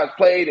 those guys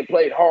played and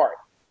played hard.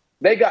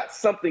 They got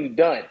something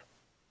done.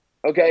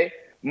 Okay,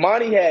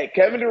 Monty had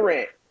Kevin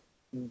Durant,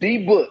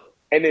 D Book,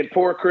 and then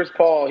poor Chris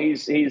Paul.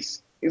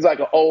 He's like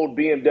an old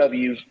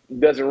BMW,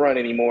 doesn't run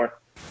anymore.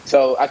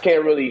 So I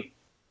can't really,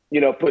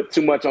 put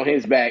too much on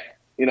his back.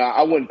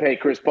 I wouldn't pay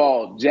Chris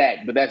Paul jack,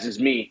 but that's just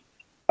me.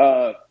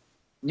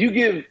 You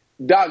give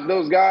Doc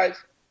those guys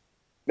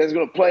that's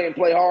going to play and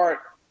play hard.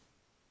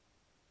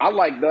 I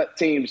like that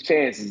team's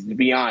chances, to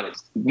be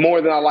honest,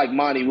 more than I like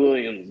Monty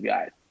Williams'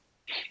 guys.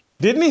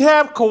 Didn't he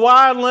have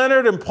Kawhi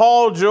Leonard and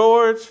Paul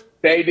George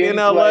in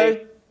LA?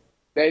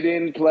 They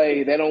didn't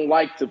play. They don't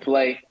like to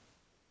play.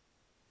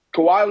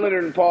 Kawhi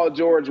Leonard and Paul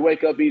George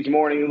wake up each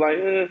morning and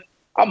like,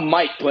 I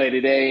might play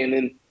today, and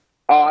then,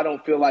 I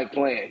don't feel like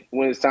playing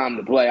when it's time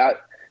to play.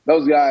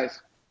 Those guys,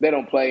 they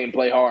don't play and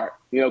play hard.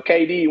 You know,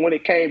 KD, when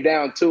it came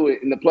down to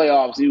it in the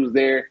playoffs, he was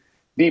there.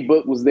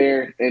 D-Book was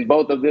there, and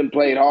both of them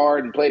played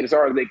hard and played as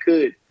hard as they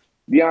could.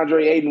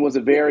 DeAndre Ayton was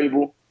a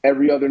variable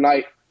every other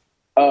night.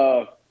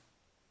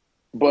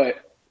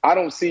 But I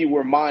don't see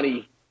where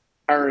Monty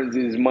earns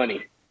his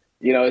money.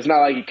 You know, it's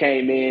not like he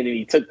came in and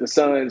he took the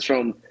Suns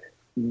from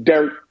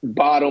dirt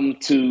bottom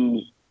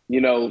to,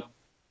 you know,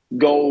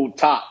 gold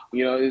top.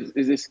 You know,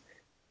 is this?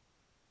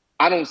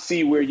 I don't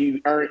see where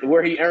he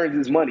earns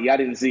his money. I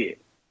didn't see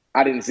it.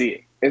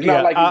 It's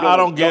not like he's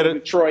going to go to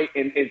Detroit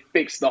and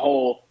fix the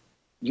whole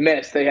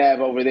mess they have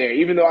over there.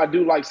 Even though I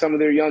do like some of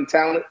their young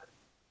talent,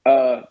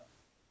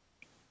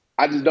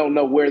 I just don't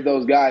know where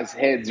those guys'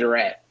 heads are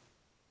at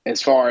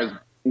as far as,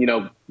 you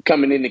know,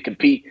 coming in to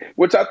compete,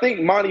 which I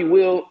think Monty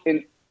will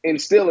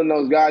instill in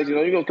those guys. You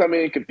know, you're going to come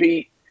in and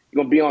compete.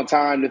 You're going to be on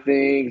time to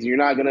things. You're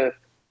not going to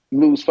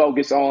lose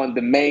focus on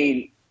the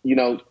main, you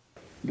know,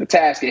 the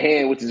task at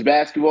hand, which is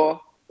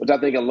basketball, which I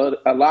think a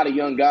lot of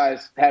young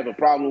guys have a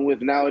problem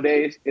with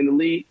nowadays in the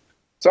league.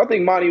 So I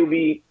think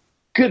Monty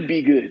could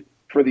be good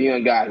for the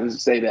young guys.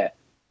 Let's say that.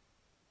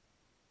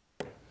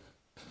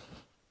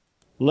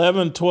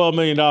 $11, $12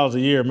 million a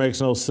year makes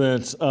no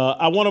sense.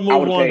 I want to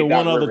move on to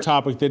one other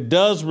topic that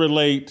does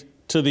relate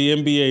to the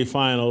NBA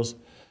Finals.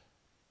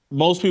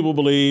 Most people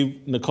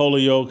believe Nikola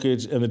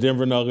Jokic and the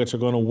Denver Nuggets are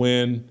going to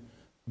win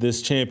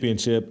this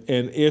championship.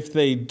 And if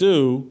they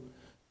do,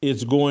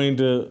 it's going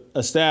to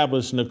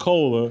establish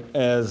Nikola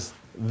as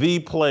the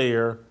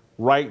player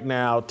right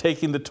now,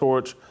 taking the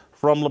torch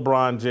from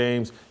LeBron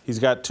James. He's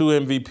got 2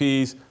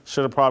 MVPs,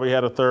 should have probably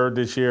had a third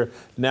this year.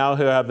 Now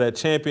he'll have that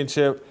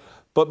championship.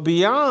 But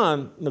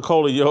beyond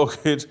Nikola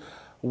Jokic,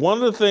 one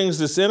of the things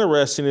that's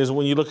interesting is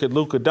when you look at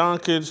Luka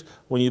Doncic,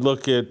 when you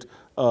look at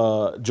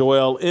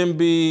Joel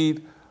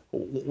Embiid,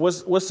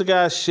 what's the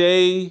guy,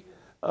 Shea?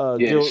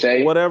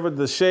 Shea. Whatever,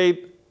 the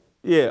Shea,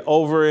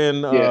 over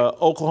in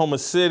Oklahoma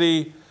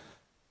City.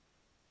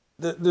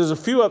 There's a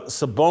few of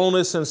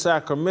Sabonis in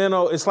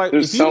Sacramento. It's like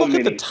if you look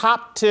at the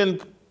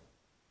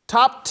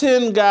top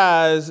 10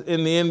 guys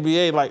in the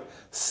NBA, like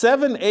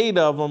 7, 8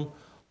 of them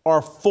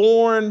are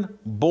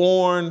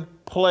foreign-born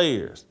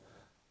players.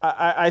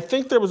 I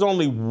think there was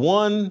only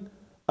one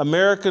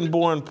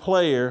American-born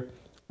player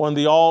on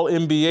the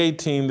All-NBA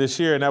team this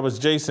year, and that was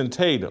Jason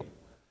Tatum.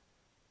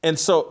 And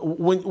so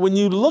when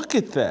you look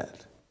at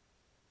that,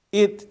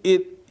 and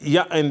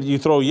you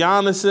throw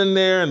Giannis in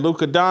there and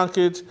Luka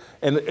Doncic,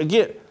 and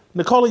again,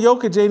 Nikola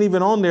Jokic ain't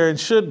even on there and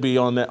should be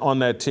on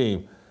that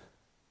team.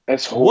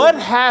 That's horrible. What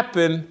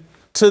happened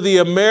to the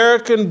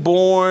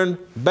American-born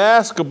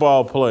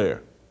basketball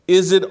player?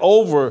 Is it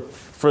over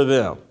for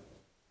them?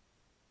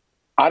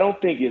 I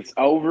don't think it's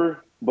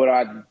over, but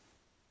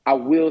I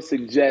will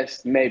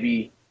suggest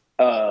maybe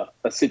a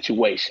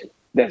situation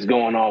that's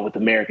going on with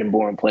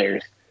American-born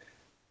players.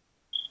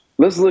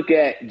 Let's look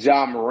at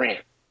Ja Morant,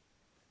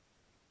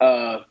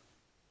 a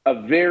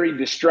very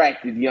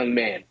distracted young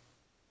man.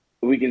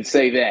 We can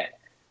say that.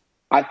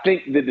 I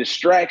think the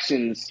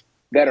distractions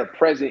that are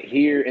present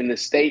here in the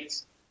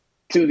States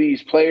to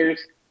these players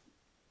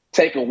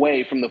take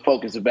away from the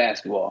focus of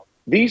basketball.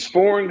 These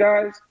foreign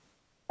guys,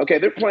 okay,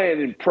 they're playing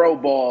in pro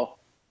ball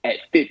at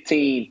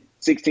 15,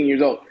 16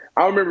 years old.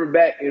 I remember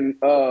back in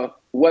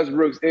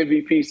Westbrook's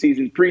MVP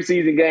season,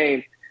 preseason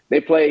game, they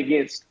played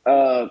against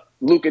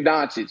Luka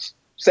Doncic,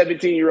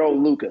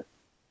 17-year-old Luka.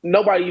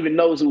 Nobody even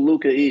knows who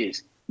Luka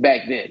is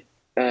back then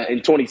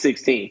in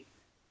 2016.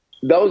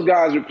 Those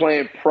guys are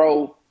playing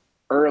pro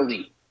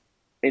early.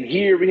 And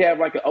here we have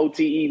like an OTE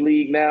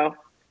league now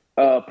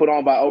put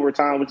on by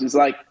Overtime, which is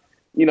like,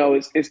 you know,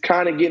 it's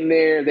kind of getting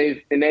there.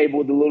 They've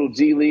enabled the little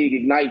G League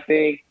Ignite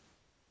thing.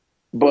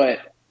 But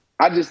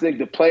I just think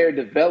the player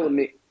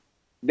development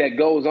that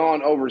goes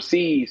on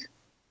overseas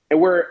and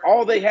where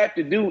all they have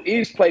to do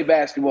is play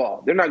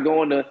basketball. They're not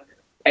going to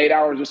 8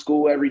 hours of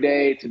school every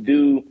day to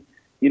do,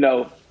 you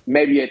know,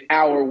 maybe an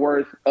hour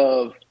worth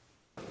of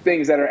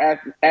things that are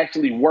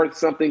actually worth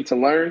something to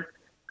learn.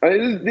 I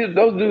mean,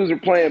 those dudes are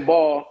playing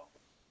ball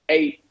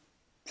 8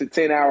 to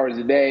 10 hours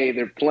a day.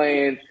 They're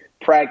playing,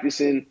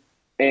 practicing,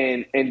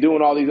 and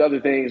doing all these other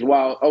things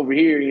while over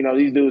here, you know,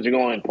 these dudes are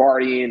going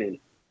partying and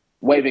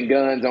waving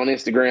guns on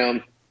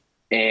Instagram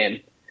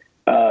and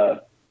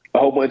a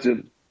whole bunch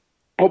of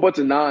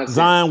nonsense.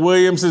 Zion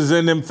Williams is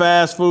in them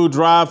fast food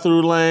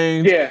drive-through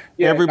lanes. Yeah.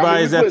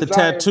 Everybody's at the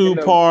tattoo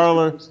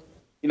parlor.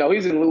 You know,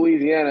 he's in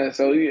Louisiana,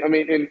 so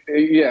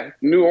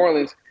New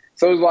Orleans.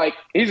 So it's like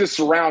he's just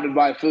surrounded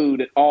by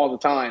food all the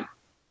time.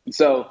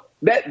 So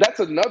that's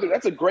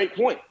a great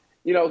point.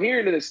 You know, here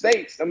in the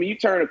States, I mean, you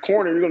turn a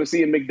corner, you're going to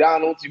see a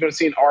McDonald's, you're going to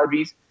see an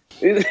Arby's.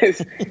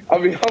 I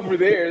mean, over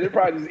there, they're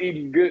probably just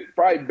eating good,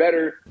 probably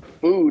better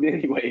food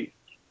anyway.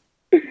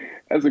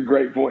 That's a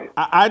great point.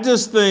 I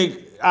just think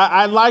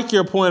I like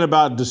your point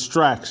about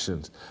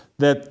distractions,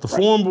 that the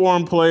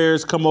foreign-born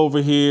players come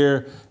over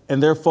here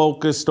and they're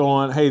focused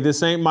on, hey,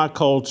 this ain't my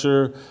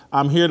culture.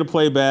 I'm here to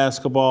play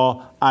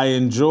basketball. I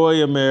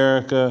enjoy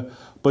America.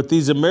 But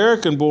these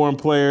American-born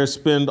players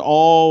spend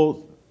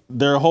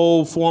their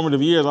whole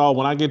formative years,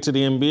 when I get to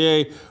the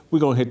NBA, we're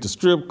going to hit the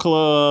strip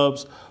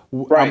clubs.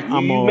 Right.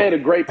 You made a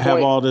great point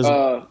have all this.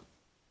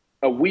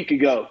 A week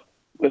ago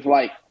with,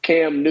 like,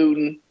 Cam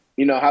Newton,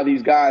 you know, how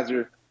these guys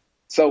are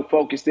so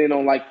focused in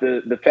on, like,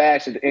 the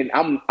fashion. And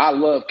I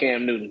love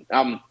Cam Newton.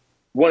 I'm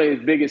one of his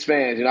biggest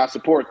fans, and I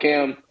support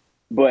Cam.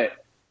 But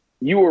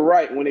you were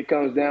right when it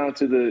comes down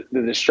to the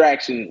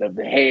distraction of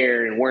the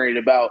hair and worried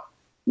about,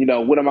 you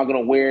know, what am I going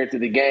to wear to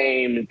the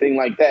game and things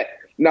like that.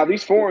 Now,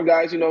 these foreign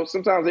guys, you know,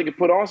 sometimes they can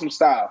put on some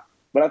style,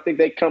 but I think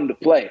they come to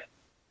play,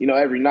 you know,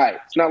 every night.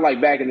 It's not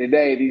like back in the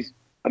day, these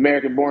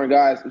American-born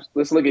guys.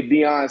 Let's look at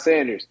Deion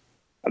Sanders.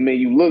 I mean,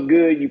 you look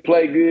good, you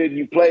play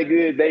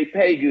good, they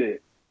pay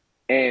good.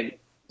 And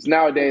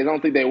nowadays, I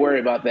don't think they worry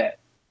about that.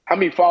 How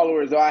many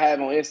followers do I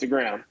have on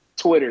Instagram,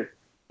 Twitter,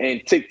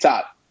 and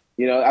TikTok?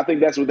 You know, I think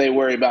that's what they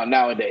worry about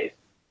nowadays.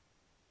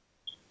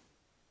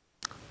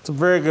 It's a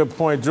very good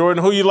point.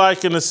 Jordan, who you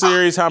like in the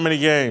series? How many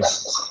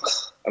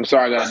games? I'm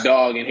sorry, I got a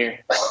dog in here.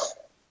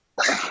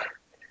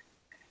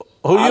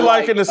 Who you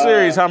like in the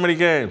series? How many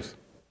games?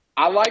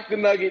 I like the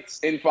Nuggets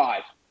in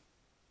 5.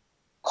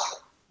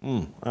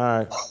 All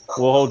right.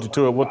 We'll hold you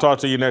to it. We'll talk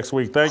to you next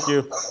week. Thank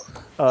you.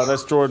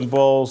 That's Jordan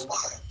Bowles.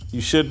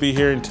 You should be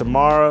hearing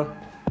tomorrow.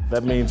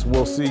 That means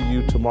we'll see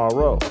you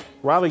tomorrow.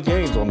 Riley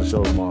Gaines on the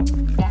show tomorrow.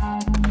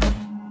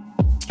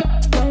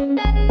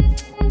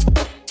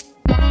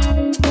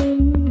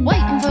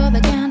 Waiting for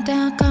the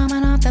countdown,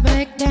 coming off the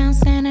breakdown,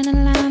 standing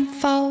in line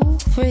for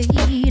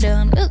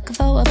freedom. Looking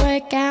for a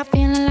breakout,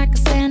 feeling like a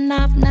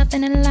standoff,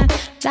 nothing in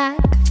life like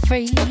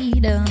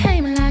freedom.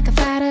 Came like a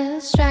fighter,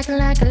 striking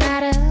like a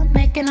ladder,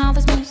 making all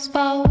these moves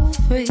for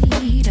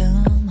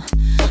freedom.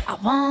 I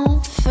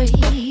want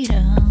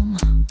freedom.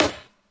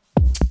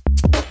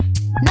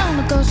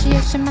 No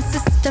negotiation, my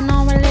sister,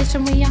 no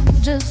relation. We all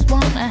just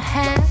wanna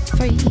have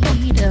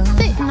freedom.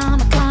 Sitting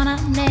on a corner,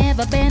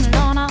 never been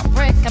alone. I'm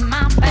breaking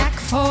my back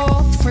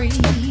for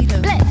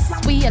freedom.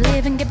 Blessed, we are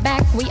living, get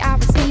back. We are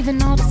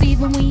receiving, all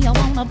deceiving. We all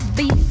wanna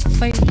be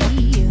free.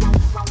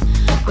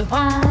 We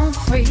want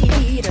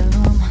freedom.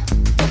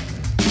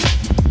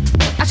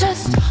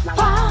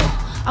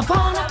 I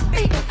wanna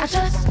be. I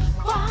just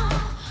want.